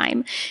of the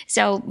time.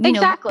 So,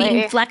 Exactly.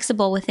 being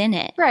flexible within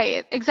it.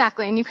 Right,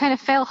 exactly. And you kind of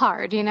fail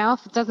hard,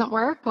 if it doesn't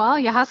work, well,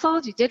 you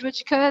hustled, you did what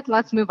you could,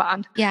 let's move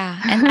on. Yeah.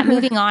 And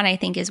moving on, I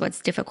think, is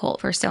what's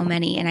difficult for so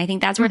many. And I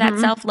think that's where that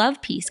Mm-hmm.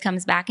 self-love piece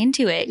comes back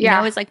into it.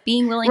 Yeah. It's like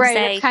being willing Right. to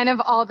say, It's kind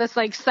of all this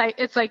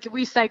it's like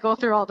we cycle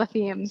through all the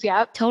themes.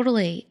 Yep.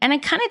 totally. And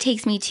it kind of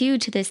takes me too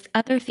to this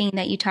other thing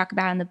that you talk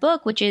about in the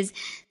book, which is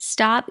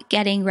stop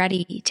getting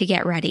ready to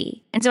get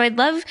ready. And so I'd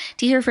love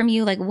to hear from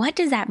you, like, what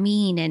does that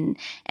mean?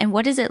 And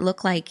what does it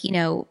look like,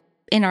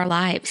 in our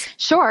lives?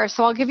 Sure.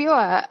 So I'll give you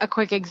a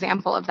quick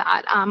example of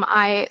that.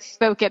 I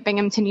spoke at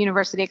Binghamton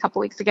University a couple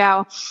weeks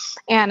ago,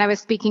 and I was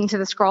speaking to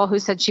this girl who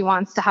said she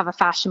wants to have a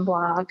fashion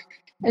blog.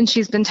 And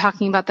she's been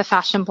talking about the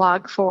fashion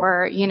blog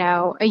for,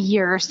 a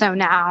year or so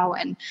now,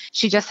 and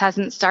she just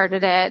hasn't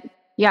started it,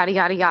 yada,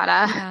 yada,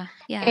 yada.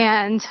 Yeah.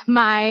 And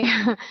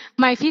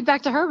my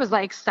feedback to her was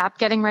like, stop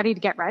getting ready to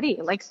get ready.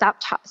 Like, stop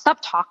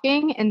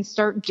talking and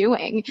start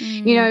doing.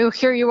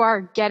 Here you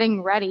are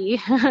getting ready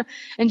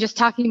and just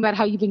talking about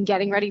how you've been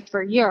getting ready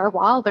for a year.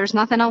 Well, there's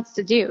nothing else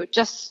to do.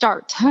 Just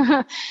start.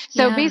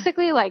 So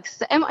basically,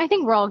 and I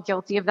think we're all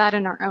guilty of that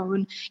in our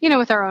own,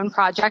 with our own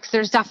projects.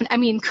 There's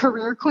definitely,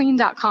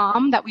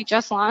 careerqueen.com that we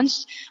just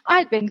launched.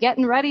 I'd been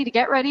getting ready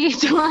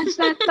to launch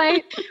that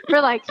site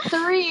for like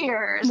 3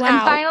 years. Wow.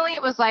 And finally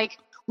it was like,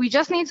 we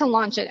just need to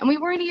launch it. And we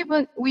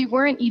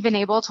weren't even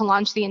able to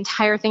launch the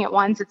entire thing at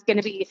once. It's going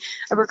to be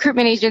a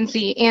recruitment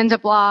agency and a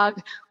blog.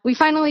 We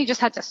finally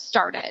just had to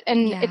start it,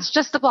 and it's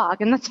just a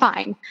blog, and that's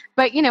fine.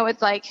 But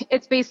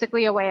it's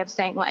basically a way of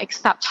saying, like,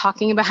 stop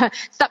talking about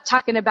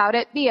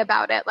it, be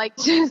about it. Like,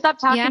 stop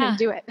talking and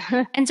do it.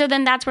 And so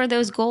then that's where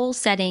those goal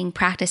setting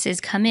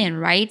practices come in,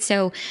 right?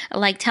 So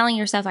like telling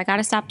yourself, I got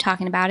to stop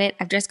talking about it.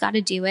 I've just got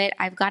to do it.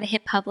 I've got to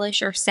hit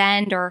publish or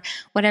send or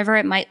whatever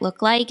it might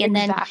look like. And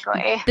then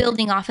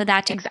building off of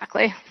that.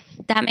 Exactly.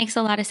 That makes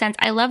a lot of sense.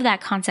 I love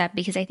that concept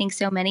because I think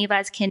so many of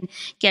us can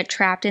get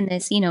trapped in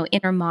this,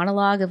 inner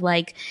monologue of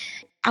like,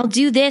 I'll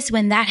do this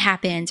when that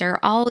happens, or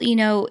I'll,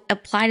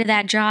 apply to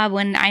that job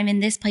when I'm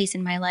in this place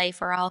in my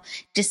life, or I'll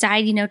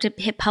decide, to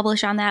hit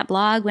publish on that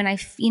blog when I,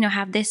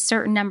 have this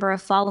certain number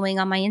of following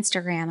on my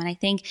Instagram. And I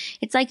think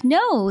it's like,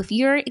 no, if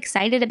you're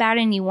excited about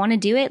it and you want to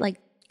do it, like,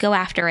 go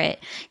after it,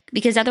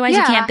 because otherwise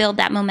you can't build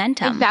that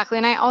momentum. Exactly.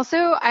 And I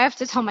have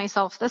to tell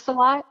myself this a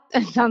lot.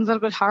 It sounds a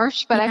little bit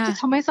harsh, but I have to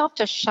tell myself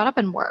to shut up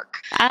and work.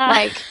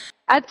 Like,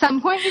 at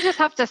some point you just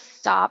have to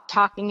stop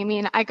talking.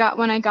 when I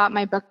got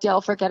my book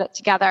deal for Get It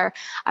Together,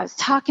 I was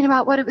talking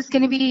about what it was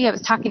going to be. I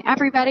was talking to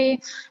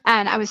everybody,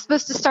 and I was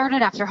supposed to start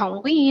it after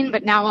Halloween,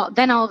 but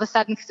then all of a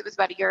sudden, because it was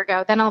about a year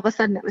ago, then all of a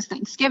sudden it was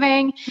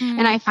Thanksgiving.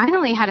 And I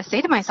finally had to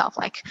say to myself,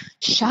 like,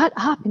 shut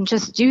up and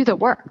just do the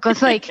work.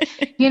 Because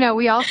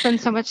we all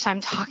spend so much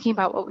time talking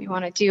about what we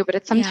want to do, but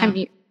at some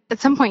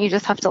point you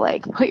just have to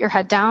like put your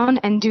head down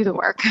and do the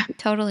work.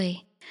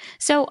 Totally.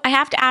 So I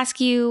have to ask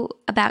you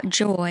about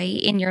joy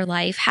in your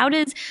life. How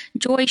does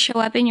joy show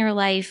up in your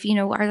life?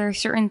 Are there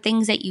certain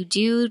things that you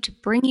do to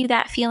bring you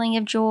that feeling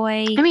of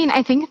joy?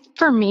 I think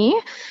for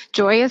me,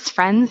 joy is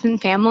friends and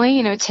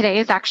family. Today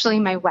is actually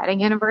my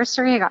wedding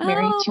anniversary. I got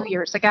married 2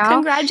 years ago.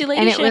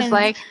 Congratulations. And it was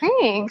like,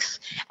 thanks.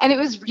 And it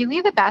was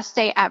really the best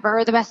day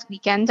ever, the best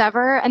weekend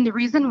ever. And the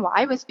reason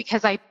why was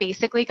because I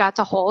basically got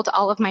to hold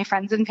all of my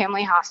friends and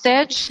family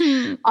hostage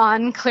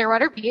on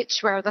Clearwater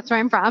Beach, that's where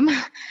I'm from.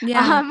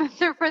 Yeah.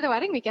 For the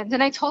wedding weekend.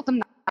 And I told them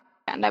that.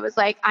 And I was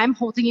like, I'm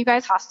holding you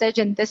guys hostage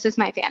and this is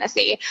my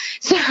fantasy.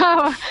 So,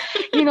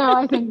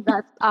 I think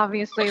that's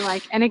obviously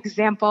like an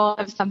example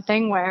of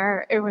something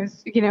where it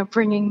was,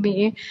 bringing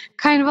me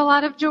kind of a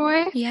lot of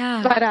joy.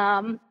 Yeah. But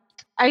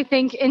I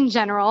think in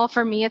general,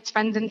 for me, it's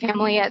friends and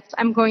family.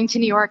 I'm going to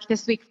New York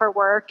this week for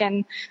work.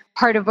 And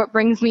part of what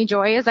brings me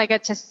joy is I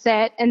get to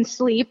sit and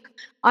sleep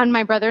on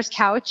my brother's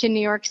couch in New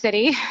York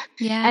City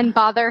and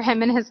bother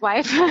him and his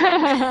wife.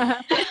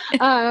 But,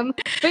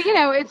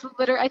 it's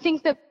literally, I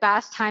think the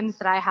best times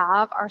that I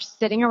have are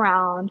sitting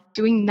around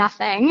doing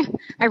nothing,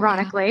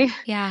 ironically,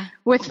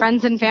 with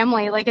friends and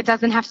family. Like, it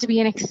doesn't have to be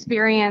an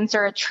experience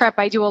or a trip.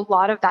 I do a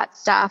lot of that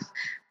stuff.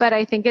 But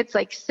I think it's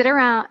like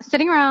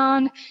sitting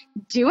around,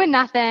 doing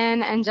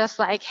nothing, and just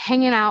like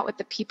hanging out with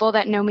the people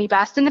that know me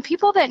best. And the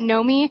people that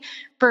know me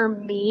for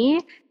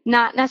me,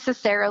 not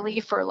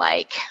necessarily for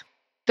like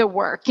the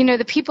work.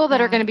 The people that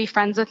are going to be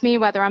friends with me,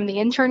 whether I'm the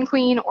intern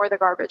queen or the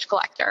garbage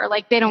collector,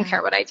 like, they don't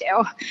care what I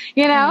do.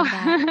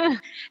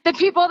 The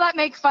people that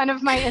make fun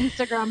of my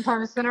Instagram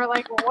posts and are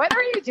like, what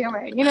are you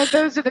doing?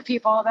 Those are the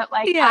people that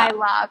I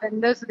love,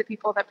 and those are the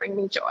people that bring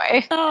me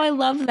joy. Oh, I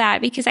love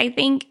that, because I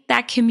think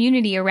that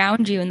community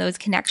around you and those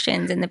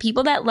connections and the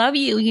people that love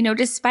you,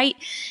 despite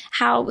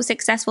how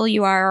successful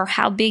you are or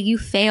how big you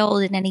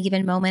failed in any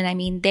given moment,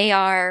 they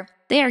are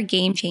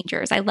game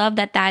changers. I love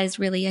that is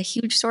really a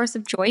huge source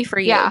of joy for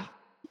you. Yeah,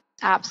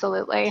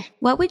 absolutely.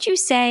 What would you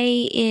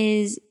say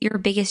is your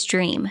biggest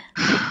dream?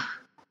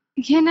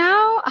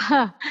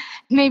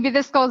 Maybe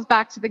this goes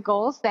back to the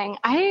goals thing.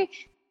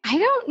 I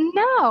don't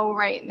know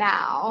right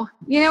now.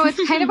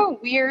 It's kind of a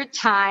weird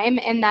time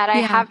in that I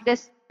have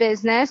this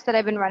business that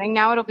I've been running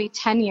now. It'll be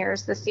 10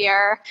 years this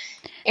year.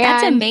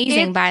 That's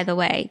amazing, by the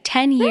way.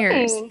 10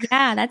 years. Thanks.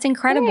 Yeah, that's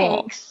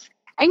incredible. Thanks.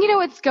 And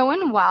it's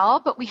going well,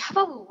 but we have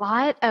a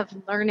lot of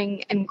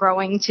learning and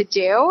growing to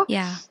do.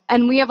 Yeah.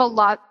 And we have a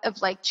lot of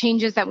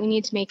changes that we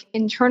need to make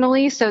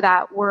internally so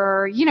that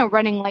we're,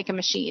 running like a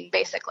machine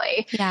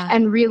basically. Yeah.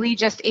 And really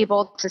just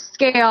able to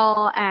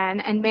scale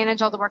and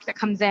manage all the work that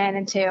comes in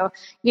and to,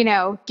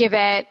 give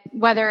it,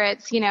 whether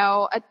it's,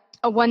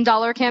 a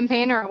 $1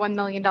 campaign or a $1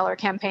 million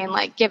campaign,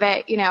 give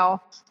it,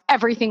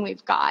 everything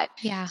we've got.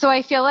 Yeah. So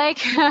I feel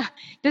like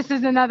this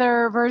is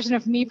another version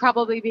of me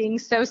probably being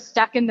so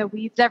stuck in the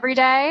weeds every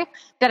day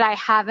that I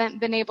haven't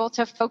been able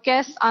to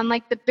focus on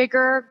the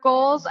bigger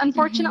goals,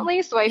 unfortunately.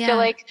 Mm-hmm. So I feel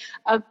like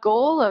a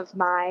goal of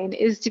mine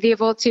is to be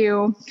able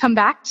to come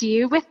back to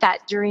you with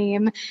that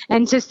dream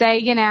and to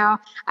say,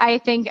 I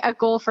think a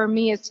goal for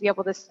me is to be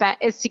able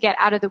to get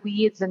out of the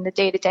weeds and the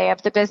day-to-day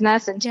of the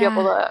business and to be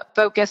able to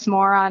focus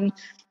more on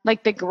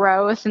the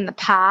growth and the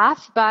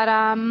path. But,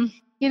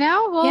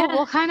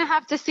 we'll kind of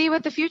have to see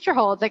what the future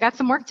holds. I got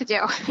some work to do.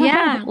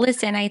 Yeah.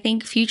 Listen, I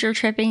think future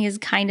tripping is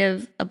kind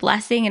of a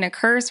blessing and a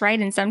curse, right?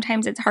 And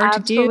sometimes it's hard to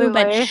do.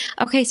 But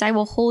okay, so I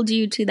will hold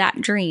you to that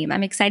dream.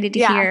 I'm excited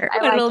to hear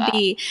what it'll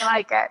be. I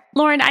like it.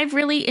 Lauren, I've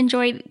really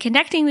enjoyed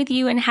connecting with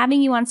you and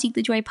having you on Seek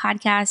the Joy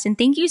podcast. And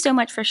thank you so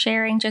much for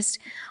sharing just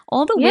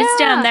all the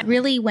wisdom that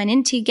really went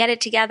into Get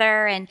It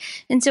Together. And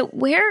so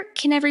where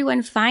can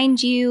everyone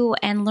find you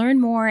and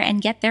learn more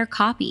and get their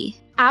copy?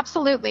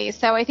 Absolutely.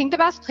 So I think the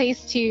best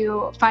place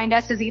to find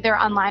us is either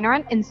online or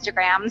on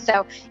Instagram.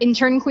 So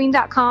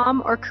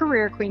internqueen.com or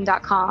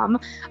careerqueen.com.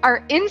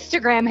 Our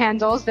Instagram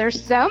handles, there's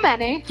so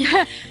many,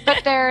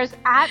 but there's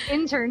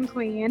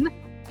 @internqueen.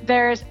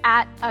 There's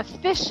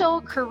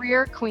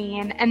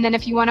 @officialcareerqueen. And then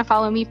if you want to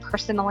follow me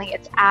personally,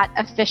 it's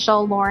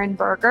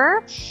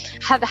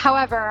 @officiallaurenberger.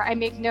 However, I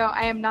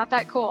am not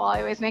that cool. I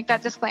always make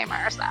that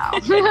disclaimer. So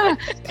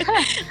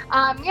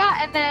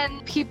and then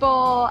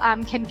people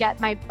can get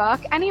my book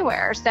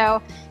anywhere.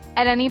 So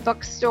at any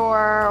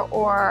bookstore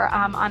or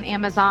on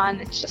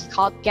Amazon, it's just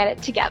called Get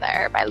It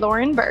Together by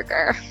Lauren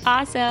Berger.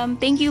 Awesome.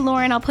 Thank you,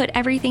 Lauren. I'll put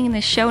everything in the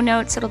show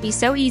notes. It'll be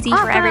so easy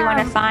for everyone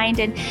to find.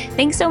 And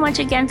thanks so much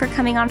again for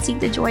coming on Seek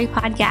the Joy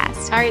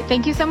podcast. All right.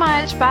 Thank you so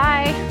much.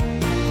 Bye.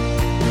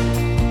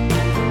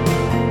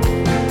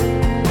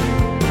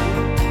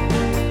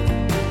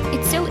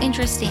 It's so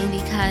interesting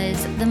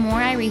because the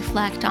more I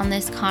reflect on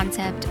this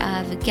concept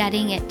of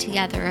getting it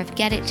together, of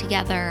get it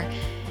together,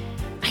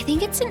 I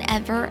think it's an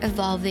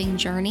ever-evolving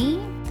journey,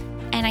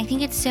 and I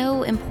think it's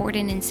so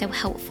important and so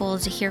helpful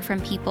to hear from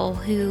people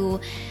who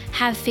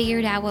have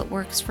figured out what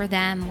works for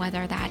them,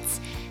 whether that's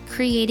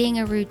creating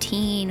a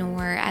routine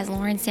or, as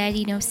Lauren said,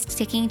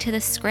 sticking to the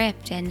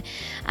script and,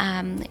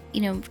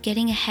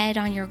 getting ahead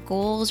on your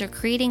goals or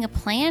creating a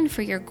plan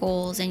for your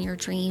goals and your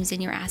dreams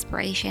and your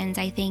aspirations.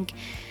 I think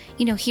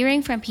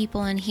hearing from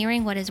people and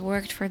hearing what has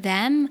worked for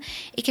them,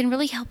 it can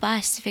really help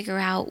us to figure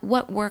out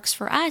what works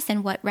for us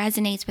and what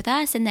resonates with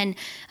us. And then,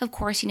 of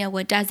course,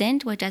 what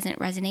doesn't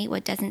resonate,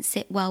 what doesn't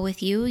sit well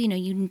with you.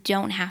 You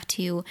don't have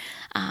to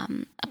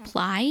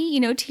apply,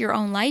 to your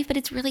own life, but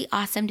it's really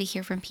awesome to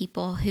hear from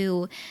people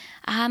who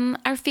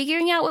are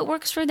figuring out what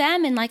works for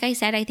them. And like I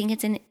said, I think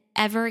it's an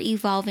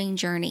ever-evolving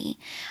journey.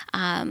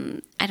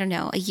 I don't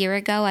know, a year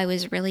ago I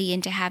was really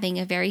into having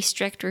a very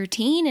strict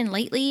routine, and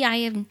lately I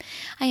am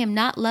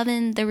not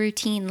loving the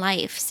routine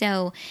life.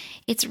 So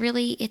it's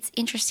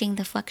interesting,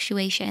 the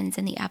fluctuations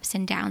and the ups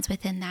and downs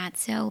within that.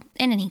 So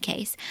in any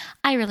case,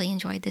 I really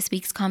enjoyed this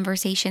week's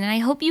conversation, and I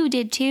hope you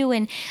did too.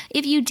 And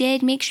if you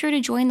did, make sure to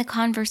join the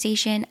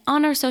conversation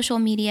on our social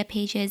media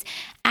pages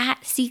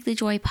 @Seek the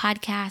Joy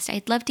Podcast.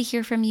 I'd love to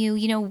hear from you.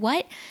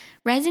 What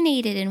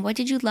resonated and what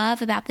did you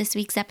love about this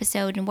week's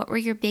episode, and what were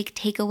your big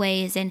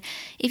takeaways? And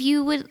if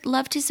you would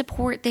love to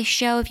support this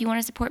show, if you want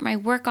to support my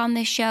work on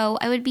this show,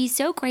 I would be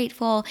so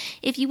grateful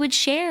if you would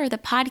share the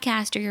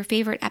podcast or your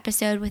favorite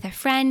episode with a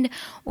friend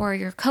or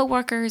your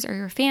coworkers or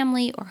your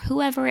family or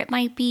whoever it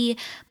might be.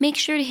 Make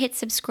sure to hit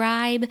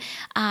subscribe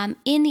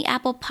in the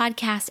Apple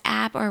Podcast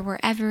app or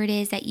wherever it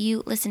is that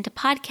you listen to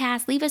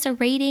podcasts. Leave us a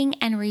rating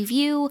and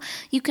review.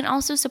 You can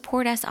also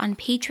support us on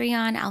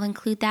Patreon. I'll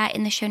include that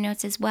in the show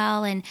notes as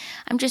well. And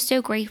I'm just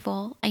so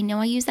grateful. I know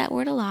I use that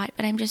word a lot,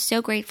 but I'm just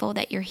so grateful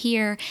that you're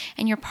here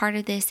and you're part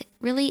of this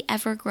really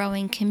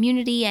ever-growing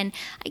community. And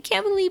I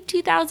can't believe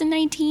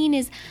 2019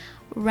 is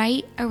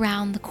right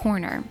around the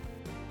corner.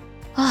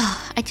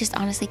 Oh, I just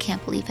honestly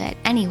can't believe it.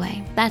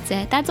 Anyway, that's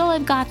it. That's all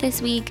I've got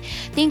this week.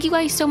 Thank you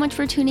guys so much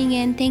for tuning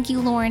in. Thank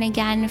you, Lauren,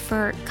 again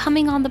for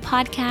coming on the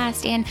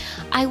podcast. And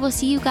I will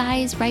see you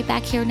guys right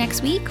back here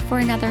next week for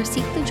another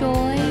Seek the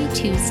Joy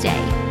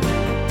Tuesday.